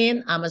find it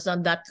in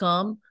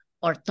Amazon.com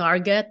or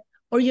Target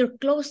or your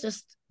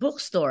closest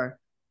bookstore,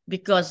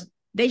 because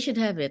they should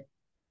have it.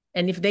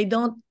 And if they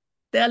don't,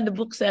 tell the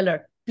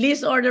bookseller,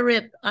 please order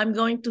it. I'm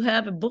going to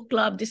have a book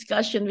club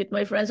discussion with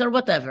my friends or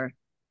whatever.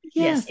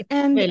 Yes,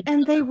 and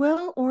they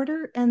will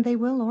order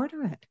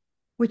it,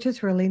 which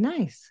is really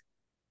nice.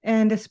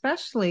 And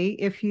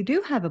especially if you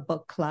do have a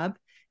book club,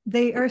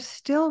 they are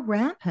still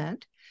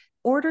rampant.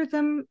 Order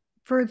them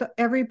for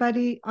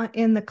everybody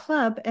in the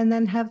club, and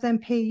then have them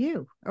pay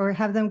you, or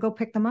have them go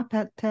pick them up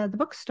at the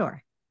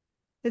bookstore.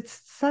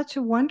 It's such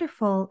a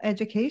wonderful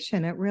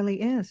education. It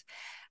really is.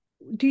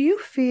 Do you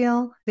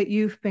feel that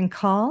you've been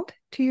called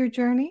to your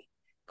journey,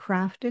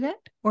 crafted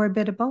it, or a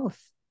bit of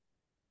both?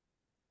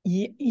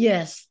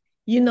 Yes.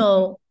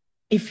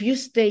 If you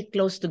stay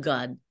close to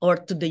God or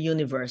to the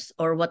universe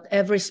or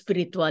whatever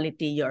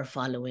spirituality you're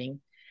following,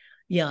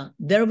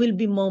 there will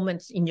be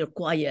moments in your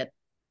quiet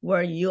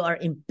where you are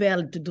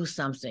impelled to do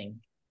something.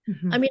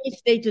 I mean,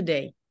 it's day to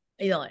day.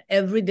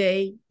 Every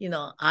day,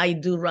 I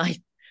do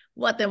right.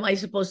 What am I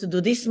supposed to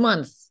do this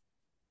month?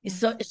 It's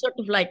sort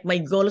of like my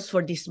goals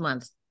for this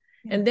month.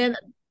 Yeah. And then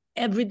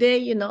every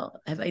day,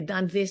 have I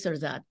done this or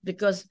that?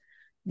 Because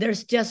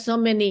there's just so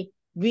many,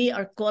 we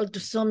are called to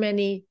so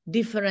many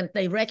different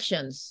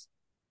directions.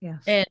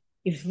 Yes. And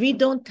if we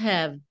don't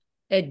have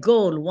a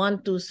goal,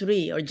 1, 2,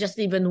 3, or just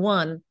even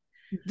one,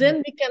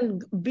 then we can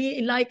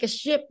be like a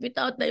ship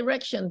without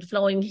direction,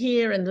 flowing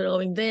here and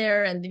flowing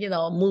there, and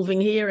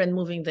moving here and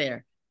moving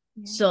there.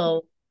 Yeah.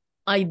 So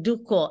I do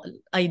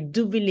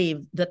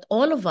believe that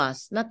all of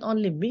us, not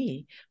only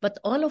me, but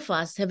all of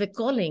us have a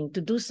calling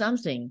to do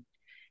something,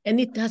 and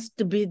it has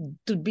to be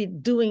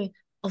doing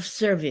of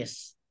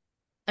service.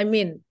 I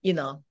mean,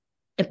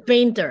 a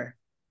painter,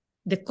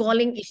 the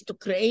calling is to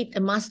create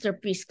a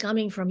masterpiece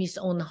coming from his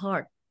own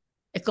heart.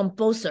 A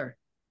composer,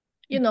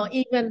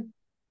 even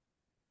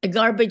a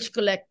garbage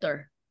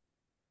collector,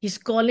 his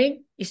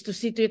calling is to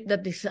see to it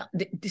that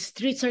the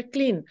streets are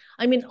clean.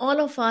 I mean, all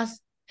of us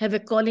have a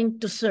calling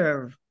to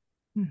serve.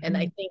 And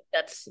I think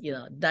that's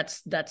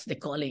the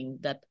calling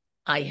that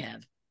I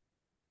have.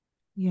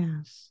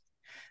 Yes.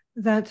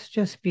 That's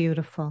just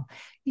beautiful.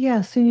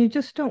 Yes. And you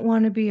just don't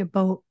want to be a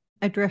boat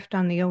adrift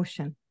on the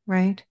ocean,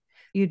 right?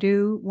 You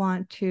do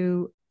want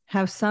to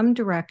have some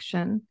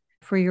direction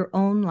for your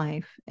own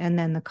life. And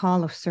then the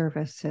call of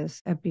service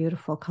is a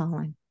beautiful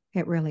calling.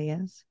 It really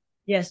is.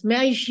 Yes.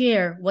 May I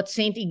share what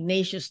St.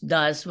 Ignatius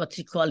does, what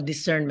he called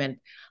discernment?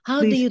 How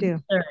Please do you do.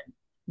 discern?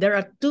 There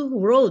are two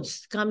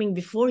roads coming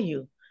before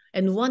you,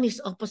 and one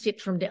is opposite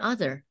from the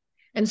other.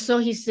 And so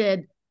he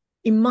said,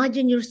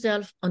 imagine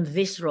yourself on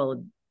this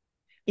road.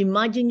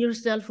 Imagine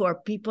yourself who are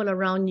people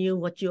around you,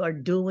 what you are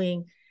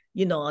doing,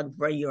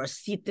 where you are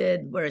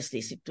seated, where is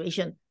the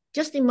situation.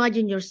 Just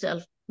imagine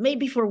yourself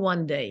maybe for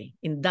one day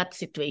in that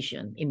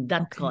situation, in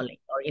that calling,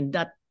 or in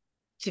that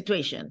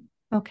situation.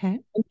 Okay.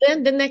 And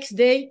then the next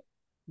day,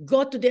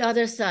 go to the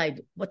other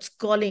side.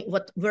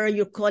 Where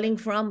you're calling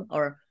from,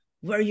 or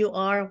where you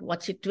are,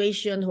 what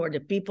situation, who are the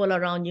people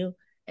around you.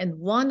 And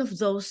one of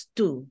those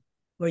two,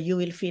 where you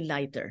will feel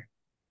lighter,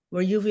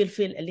 where you will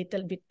feel a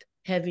little bit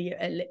heavier,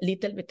 a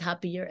little bit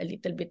happier, a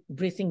little bit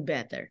breathing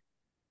better.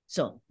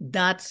 So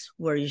that's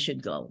where you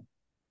should go.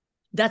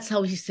 That's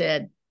how he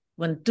said,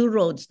 when two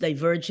roads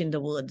diverge in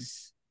the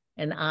woods,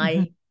 and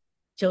I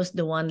chose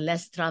the one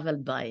less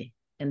traveled by,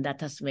 and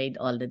that has made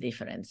all the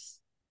difference.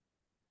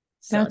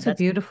 So that's a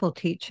beautiful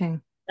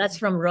teaching. That's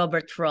from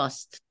Robert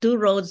Frost. Two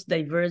roads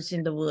diverge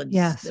in the woods.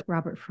 Yes,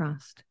 Robert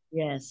Frost.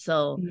 Yes.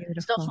 So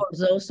for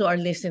those who are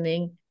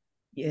listening,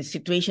 a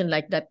situation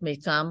like that may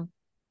come.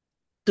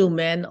 Two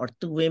men or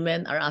two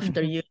women are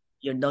after you.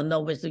 You don't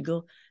know where to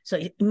go. So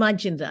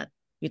imagine that.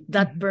 With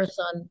that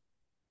person,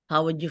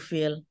 how would you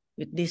feel?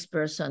 With this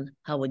person,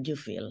 how would you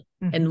feel?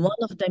 And one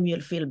of them,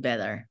 you'll feel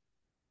better.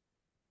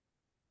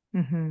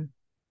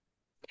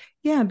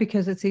 Yeah,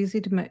 because it's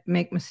easy to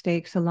make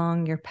mistakes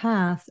along your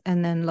path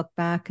and then look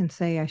back and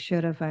say, I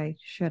should have, I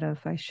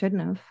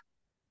shouldn't have.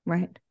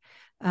 Right.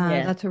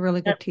 That's a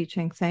really good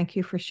teaching. Thank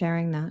you for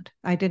sharing that.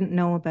 I didn't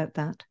know about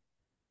that.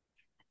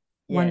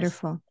 Yes.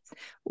 Wonderful.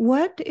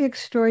 What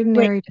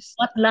extraordinary...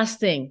 What last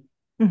thing?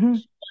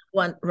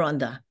 One,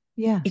 Rhonda.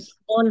 Yes. It's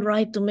all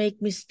right to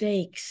make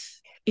mistakes.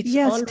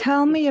 Yes,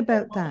 tell me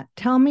about that.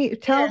 Tell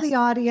the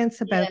audience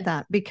about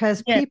that,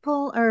 because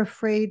people are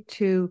afraid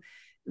to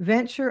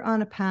venture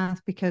on a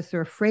path because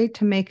they're afraid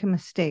to make a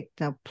mistake.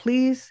 Now,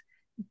 please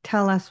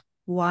tell us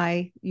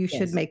why you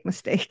should make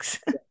mistakes.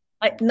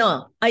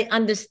 I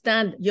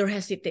understand your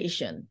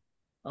hesitation.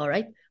 All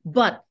right.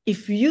 But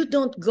if you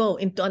don't go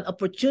into an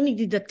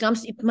opportunity that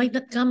comes, it might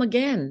not come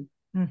again.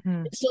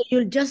 So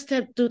you'll just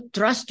have to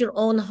trust your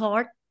own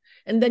heart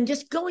and then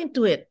just go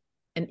into it.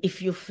 And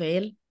if you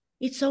fail,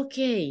 it's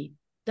okay.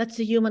 That's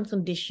a human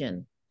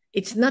condition.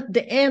 It's not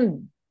the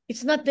end.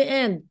 It's not the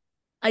end.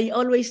 I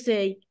always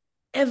say,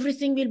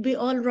 everything will be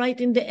all right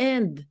in the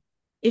end.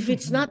 If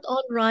it's not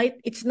all right,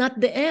 it's not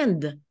the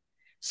end.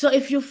 So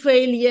if you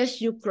fail,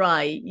 yes, you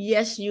cry.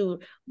 Yes, you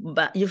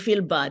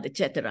feel bad,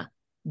 etc.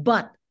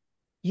 But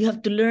you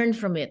have to learn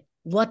from it.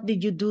 What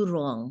did you do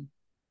wrong?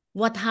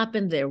 What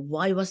happened there?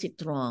 Why was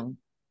it wrong?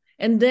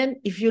 And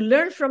then if you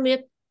learn from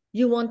it,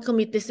 you won't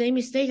commit the same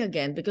mistake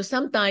again. Because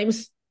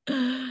sometimes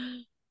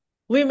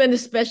women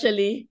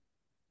especially,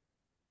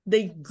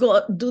 they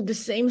do the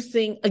same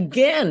thing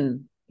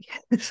again.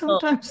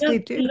 Sometimes they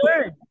do.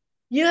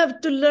 You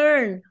have to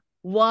learn.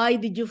 Why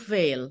did you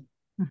fail?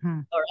 All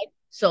right.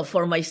 So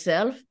for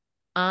myself,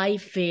 I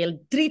failed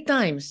 3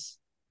 times.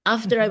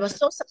 After I was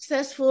so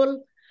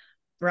successful,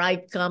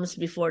 pride comes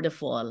before the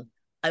fall.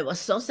 I was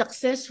so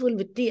successful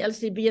with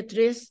TLC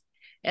Beatrice.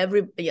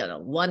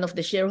 One of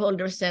the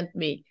shareholders sent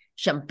me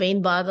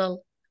champagne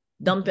bottle,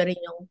 Dom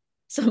Perignon.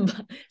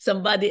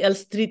 Somebody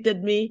else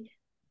treated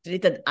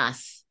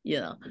us,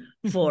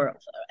 for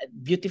a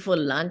beautiful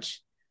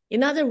lunch.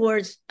 In other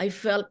words, I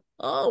felt,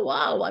 oh,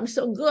 wow, I'm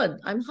so good.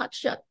 I'm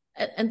hotshot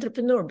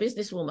entrepreneur,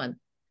 businesswoman.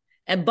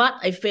 But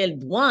I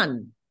failed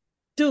 1,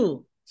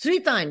 2, 3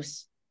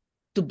 times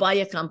to buy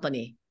a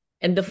company.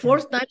 And the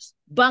 4th time,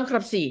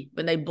 bankruptcy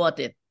when I bought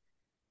it.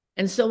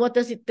 And so what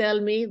does it tell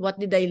me? What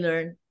did I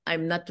learn?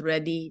 I'm not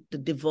ready to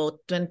devote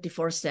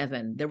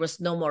 24/7. There was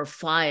no more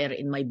fire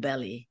in my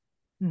belly.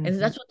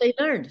 And that's what I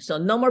learned. So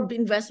no more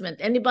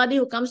investment. Anybody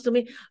who comes to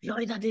me,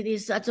 Loida, it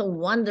is such a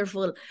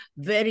wonderful,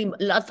 very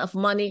lot of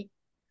money.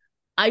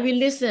 I will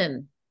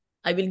listen.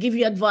 I will give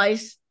you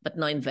advice, but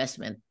no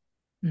investment.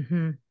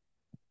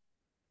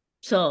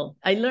 So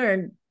I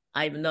learned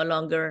I'm no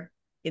longer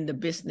in the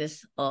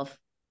business of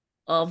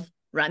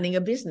running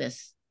a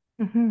business.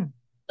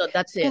 So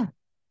that's it.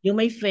 You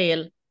may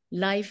fail.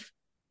 Life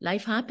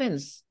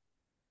happens,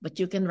 but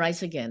you can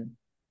rise again.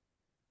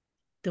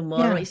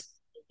 Tomorrow is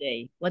the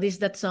day. What is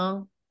that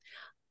song?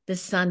 The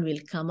sun will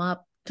come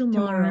up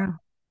tomorrow.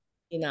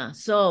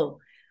 So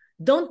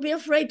don't be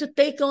afraid to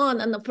take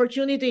on an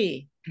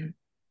opportunity.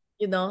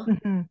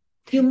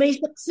 You may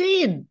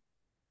succeed.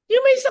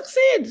 you may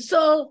succeed.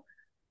 So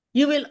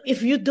you will,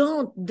 if you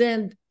don't,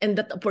 then, and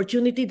that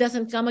opportunity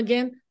doesn't come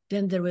again,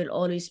 then there will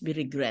always be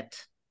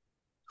regret.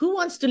 Who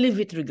wants to live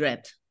with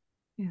regret?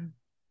 Yeah.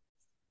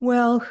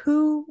 Well,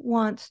 who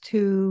wants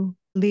to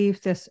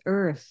leave this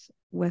earth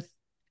with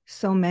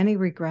so many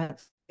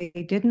regrets? They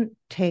didn't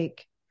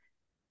take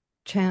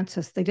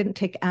chances. They didn't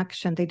take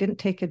action. They didn't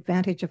take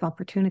advantage of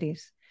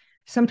opportunities.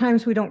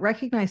 Sometimes we don't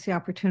recognize the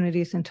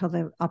opportunities until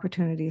the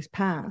opportunities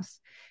pass.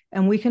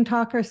 And we can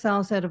talk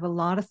ourselves out of a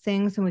lot of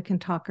things, and we can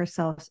talk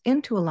ourselves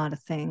into a lot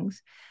of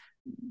things.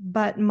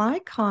 But my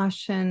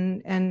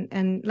caution,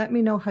 and let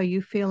me know how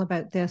you feel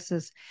about this,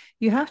 is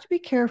you have to be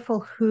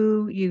careful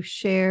who you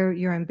share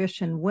your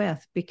ambition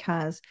with,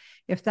 because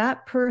if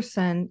that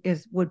person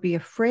would be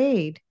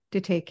afraid to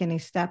take any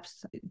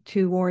steps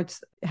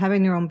towards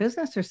having their own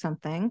business or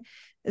something,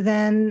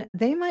 then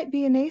they might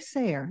be a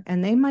naysayer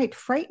and they might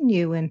frighten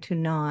you into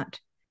not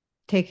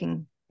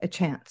taking a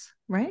chance,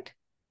 right?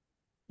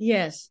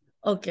 Yes.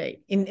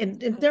 Okay.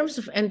 In terms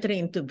of entering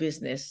into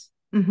business,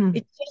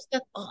 it's just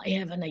that, I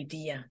have an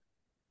idea.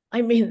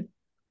 I mean,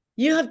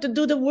 you have to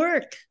do the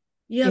work.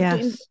 You have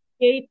to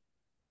investigate.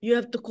 You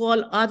have to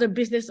call other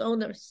business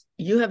owners.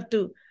 You have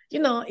to,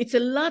 it's a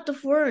lot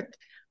of work,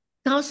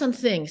 1,000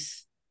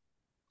 things.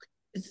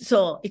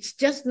 So it's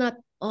just not,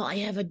 I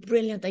have a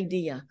brilliant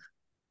idea.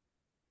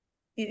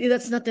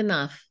 That's not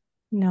enough.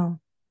 No.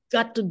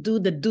 Got to do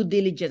the due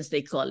diligence,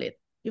 they call it.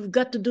 You've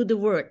got to do the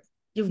work.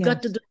 You've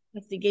got to do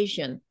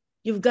investigation.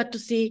 You've got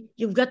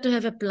to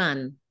have a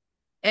plan.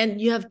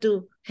 And you have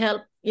to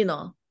help, get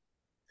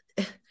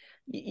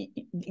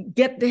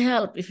the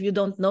help. If you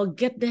don't know,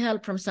 get the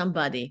help from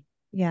somebody.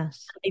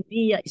 Yes. The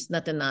idea is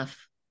not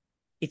enough.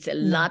 It's a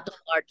lot of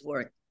hard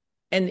work.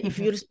 And if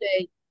you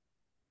say,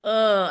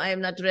 I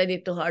am not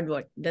ready to hard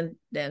work, then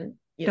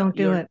don't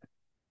do it.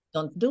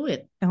 Don't do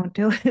it. Don't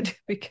do it,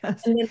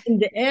 because. And then in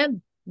the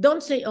end,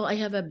 don't say, I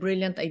have a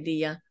brilliant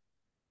idea.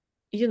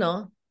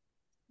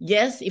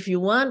 Yes, if you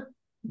want,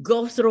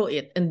 go through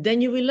it, and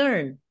then you will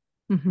learn.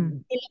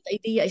 Brilliant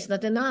idea is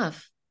not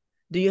enough.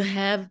 Do you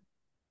have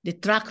the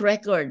track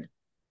record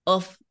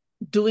of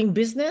doing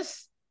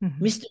business?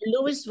 Mr.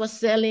 Lewis was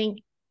selling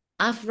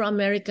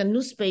Afro-American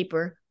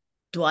newspaper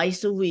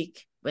twice a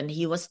week when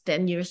he was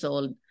 10 years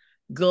old,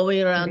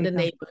 going around the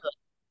neighborhood,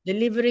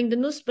 delivering the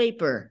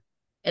newspaper.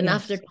 And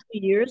after 2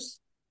 years,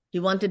 he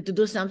wanted to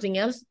do something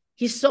else.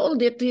 He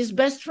sold it to his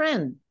best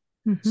friend.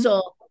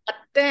 So at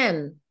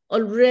 10,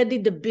 already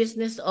the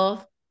business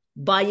of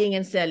buying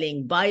and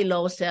selling, buy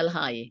low, sell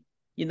high.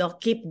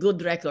 Keep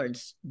good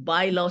records,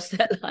 buy low,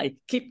 sell high,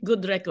 keep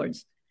good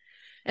records.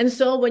 And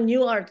so when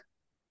you are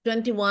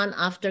 21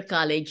 after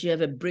college, you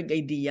have a big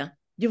idea.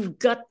 You've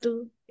got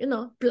to,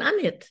 plan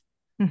it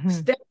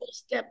step by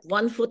step,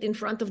 one foot in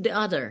front of the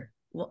other,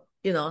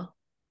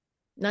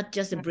 not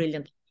just a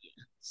brilliant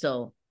idea.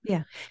 So.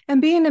 Yeah.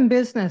 And being in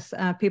business,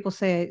 people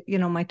say,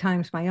 my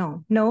time's my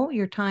own. No,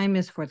 your time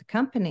is for the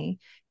company.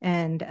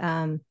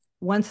 And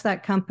once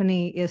that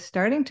company is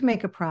starting to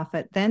make a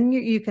profit, then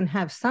you can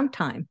have some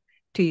time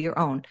to your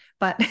own.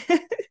 But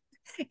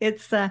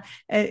it's, and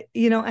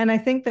I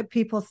think that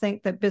people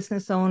think that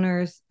business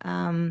owners,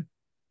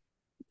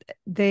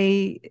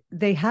 they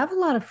have a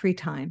lot of free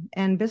time,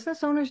 and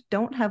business owners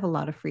don't have a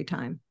lot of free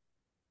time.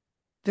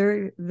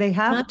 They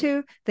have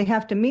to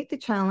meet the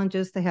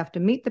challenges. They have to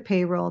meet the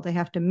payroll. They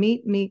have to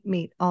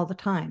meet all the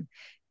time.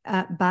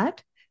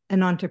 But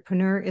an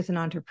entrepreneur is an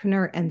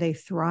entrepreneur, and they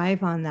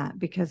thrive on that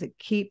because it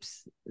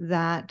keeps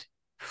that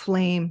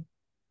flame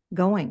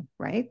going,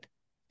 right?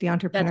 The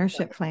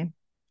entrepreneurship flame.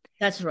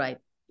 That's right.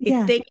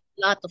 It takes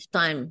a lot of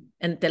time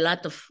and a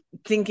lot of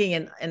thinking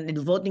and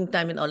devoting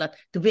time and all that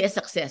to be a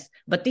success.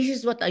 But this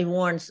is what I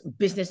warn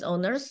business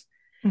owners.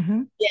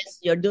 Yes,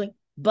 you're doing,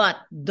 but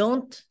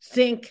don't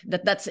think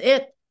that that's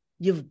it.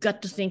 You've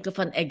got to think of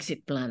an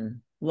exit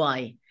plan.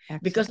 Why?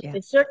 Because at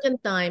a certain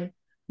time,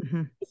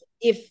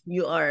 if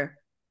you are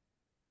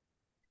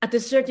at a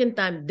certain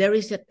time, there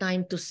is a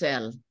time to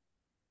sell.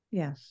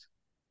 Yes.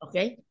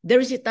 Okay. There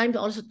is a time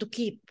also to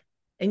keep.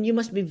 And you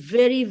must be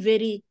very,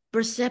 very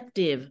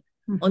perceptive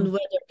on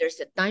whether there's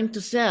a time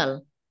to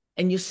sell,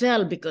 and you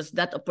sell because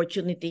that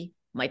opportunity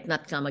might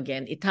not come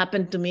again. It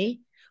happened to me.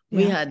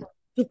 We had a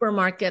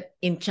supermarket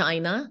in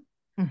China,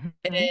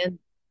 and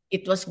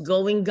it was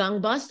going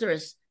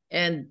gangbusters,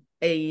 and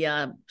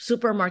a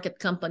supermarket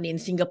company in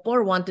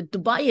Singapore wanted to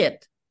buy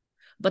it.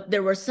 But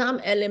there were some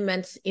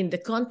elements in the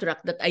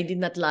contract that I did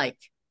not like.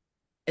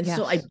 And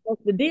so I broke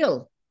the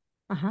deal.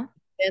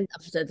 And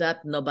after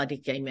that, nobody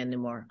came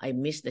anymore. I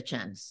missed the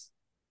chance.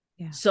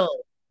 So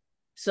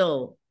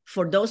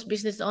for those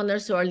business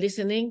owners who are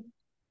listening,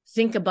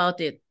 think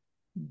about it.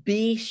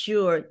 Be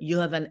sure you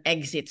have an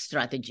exit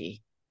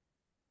strategy.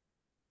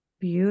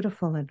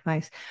 Beautiful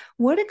advice.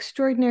 What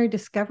extraordinary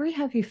discovery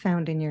have you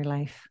found in your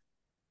life?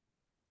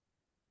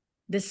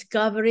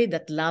 Discovery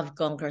that love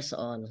conquers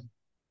all.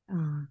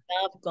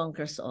 Love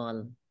conquers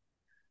all.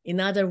 In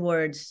other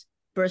words,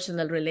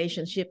 personal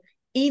relationship,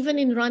 even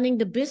in running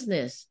the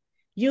business,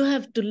 you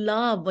have to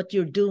love what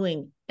you're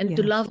doing and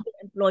to love the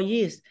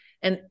employees.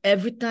 And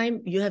every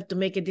time you have to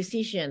make a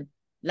decision,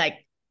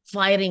 like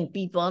firing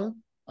people,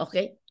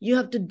 okay, you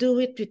have to do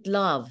it with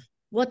love.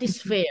 What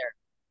is fair?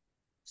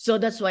 So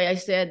that's why I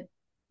said,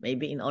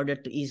 maybe in order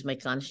to ease my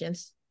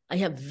conscience, I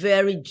have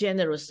very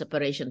generous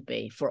separation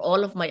pay for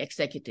all of my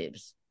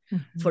executives.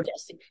 For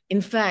this.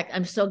 In fact,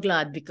 I'm so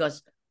glad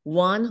because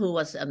one who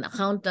was an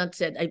accountant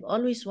said, I've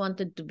always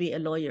wanted to be a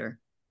lawyer.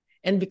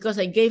 And because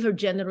I gave her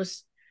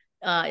generous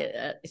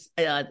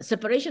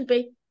separation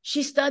pay,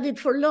 she studied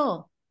for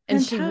law.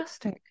 And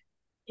Fantastic.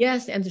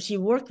 and she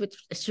worked with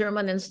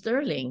Sherman and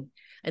Sterling.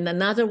 And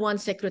another one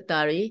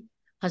secretary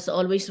has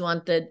always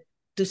wanted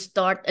to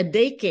start a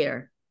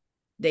daycare.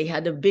 They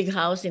had a big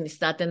house in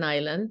Staten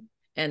Island,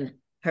 and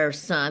her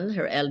son,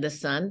 her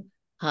eldest son,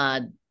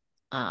 had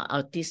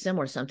autism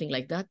or something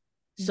like that.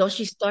 So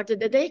she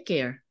started a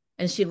daycare,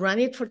 and she ran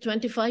it for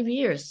 25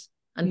 years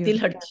until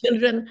her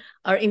children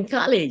are in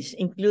college,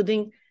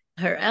 including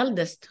her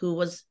eldest, who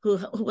was,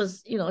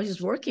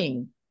 he's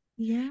working.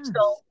 Yeah.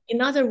 So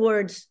in other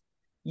words,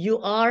 you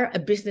are a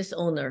business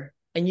owner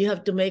and you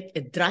have to make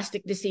a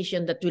drastic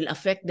decision that will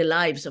affect the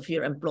lives of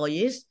your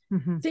employees.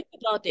 Think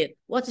about it.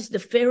 What is the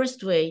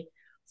fairest way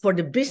for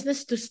the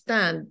business to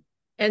stand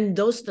and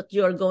those that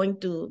you are going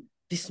to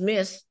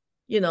dismiss,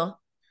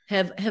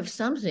 have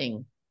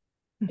something?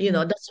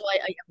 That's why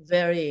I am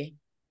very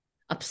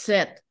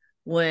upset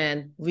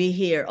when we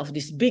hear of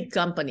these big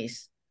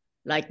companies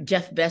like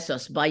Jeff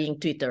Bezos buying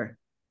Twitter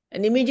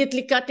and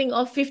immediately cutting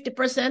off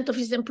 50% of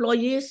his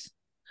employees.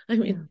 I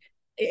mean,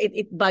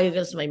 it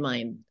boggles my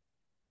mind.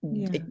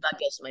 It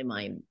boggles my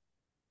mind.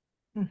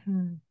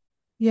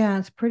 Yeah,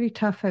 it's pretty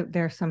tough out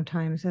there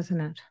sometimes,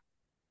 isn't it?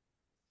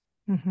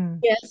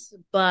 Yes,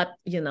 but,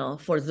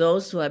 for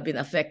those who have been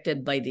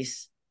affected by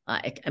this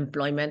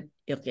employment,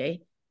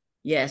 okay,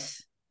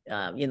 yes,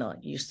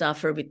 you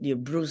suffer with your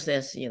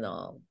bruises,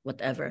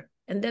 whatever,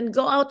 and then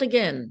go out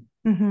again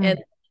and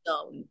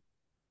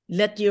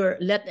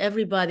let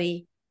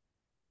everybody,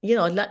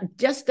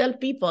 just tell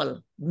people,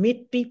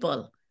 meet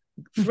people,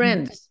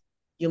 friends.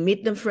 You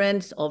meet them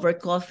friends over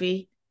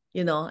coffee,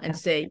 and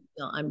say,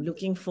 I'm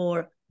looking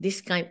for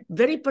this kind,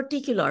 very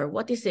particular.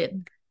 What is it?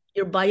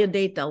 Your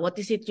biodata. What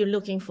is it you're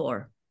looking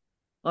for?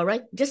 All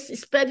right. Just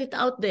spread it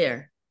out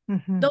there.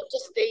 Don't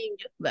just stay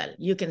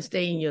you can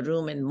stay in your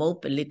room and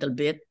mope a little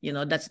bit,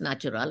 that's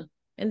natural.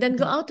 And then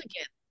go out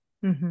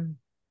again.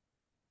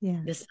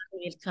 Yeah. The sun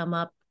will come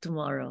up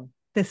tomorrow.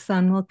 The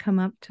sun will come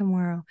up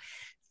tomorrow.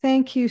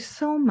 Thank you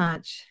so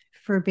much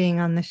for being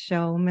on the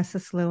show,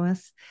 Mrs.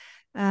 Lewis.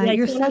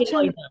 You're such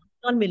a...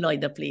 Call me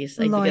Loida, please.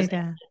 Loida. Because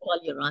I call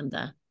you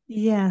Rhonda.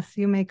 Yes,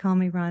 you may call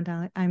me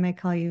Rhonda. I may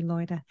call you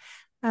Loida.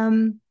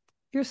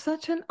 You're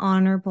such an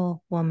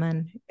honorable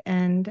woman,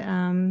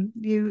 and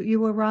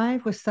you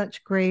arrive with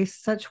such grace,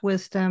 such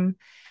wisdom,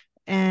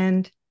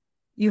 and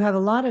you have a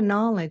lot of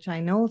knowledge.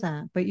 I know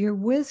that, but your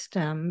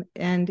wisdom,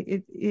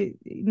 and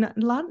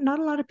not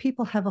a lot of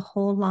people have a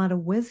whole lot of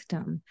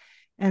wisdom,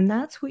 and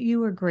that's what you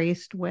were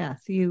graced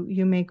with.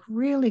 You make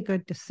really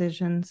good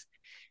decisions,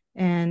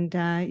 and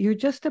you're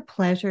just a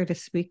pleasure to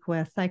speak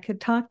with. I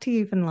could talk to you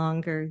even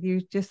longer.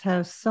 You just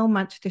have so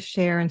much to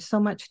share and so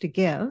much to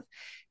give.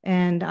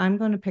 And I'm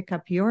going to pick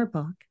up your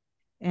book,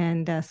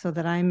 and so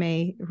that I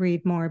may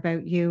read more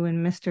about you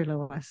and Mr.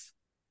 Lewis.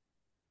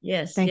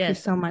 Yes. Thank you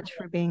so much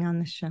for being on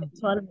the show.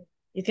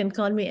 You can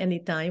call me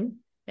anytime.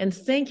 And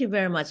thank you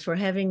very much for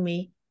having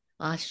me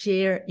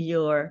share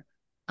your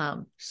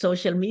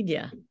social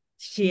media,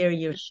 share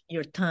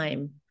your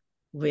time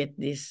with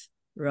this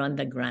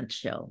Rhonda Grant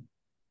show.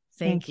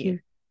 Thank you.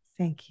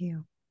 Thank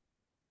you.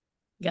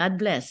 God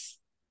bless.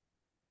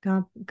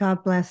 God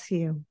bless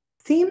you.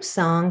 Theme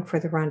song for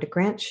the Rhonda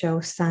Grant Show,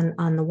 Sun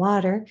on the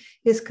Water,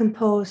 is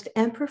composed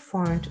and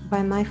performed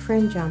by my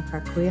friend John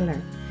Park Wheeler.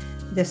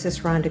 This is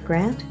Rhonda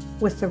Grant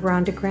with the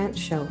Rhonda Grant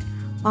Show,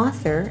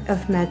 author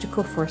of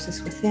Magical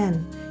Forces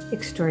Within,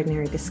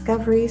 Extraordinary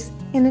Discoveries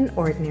in an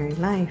Ordinary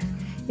Life,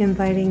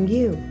 inviting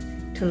you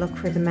to look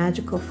for the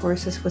magical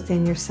forces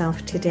within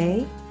yourself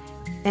today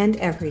and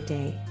every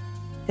day.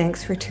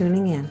 Thanks for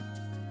tuning in.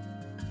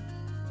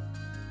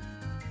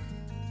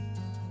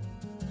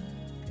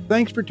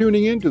 Thanks for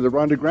tuning in to the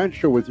Rhonda Grant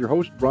Show with your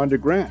host, Rhonda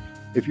Grant.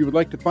 If you would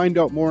like to find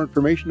out more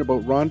information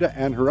about Rhonda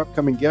and her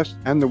upcoming guests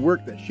and the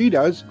work that she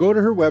does, go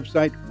to her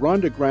website,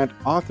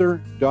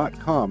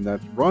 rhondagrantauthor.com.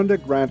 That's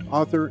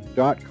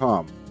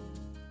rhondagrantauthor.com.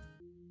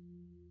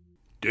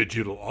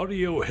 Digital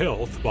Audio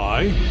Health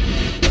by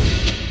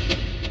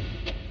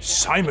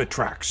Civic.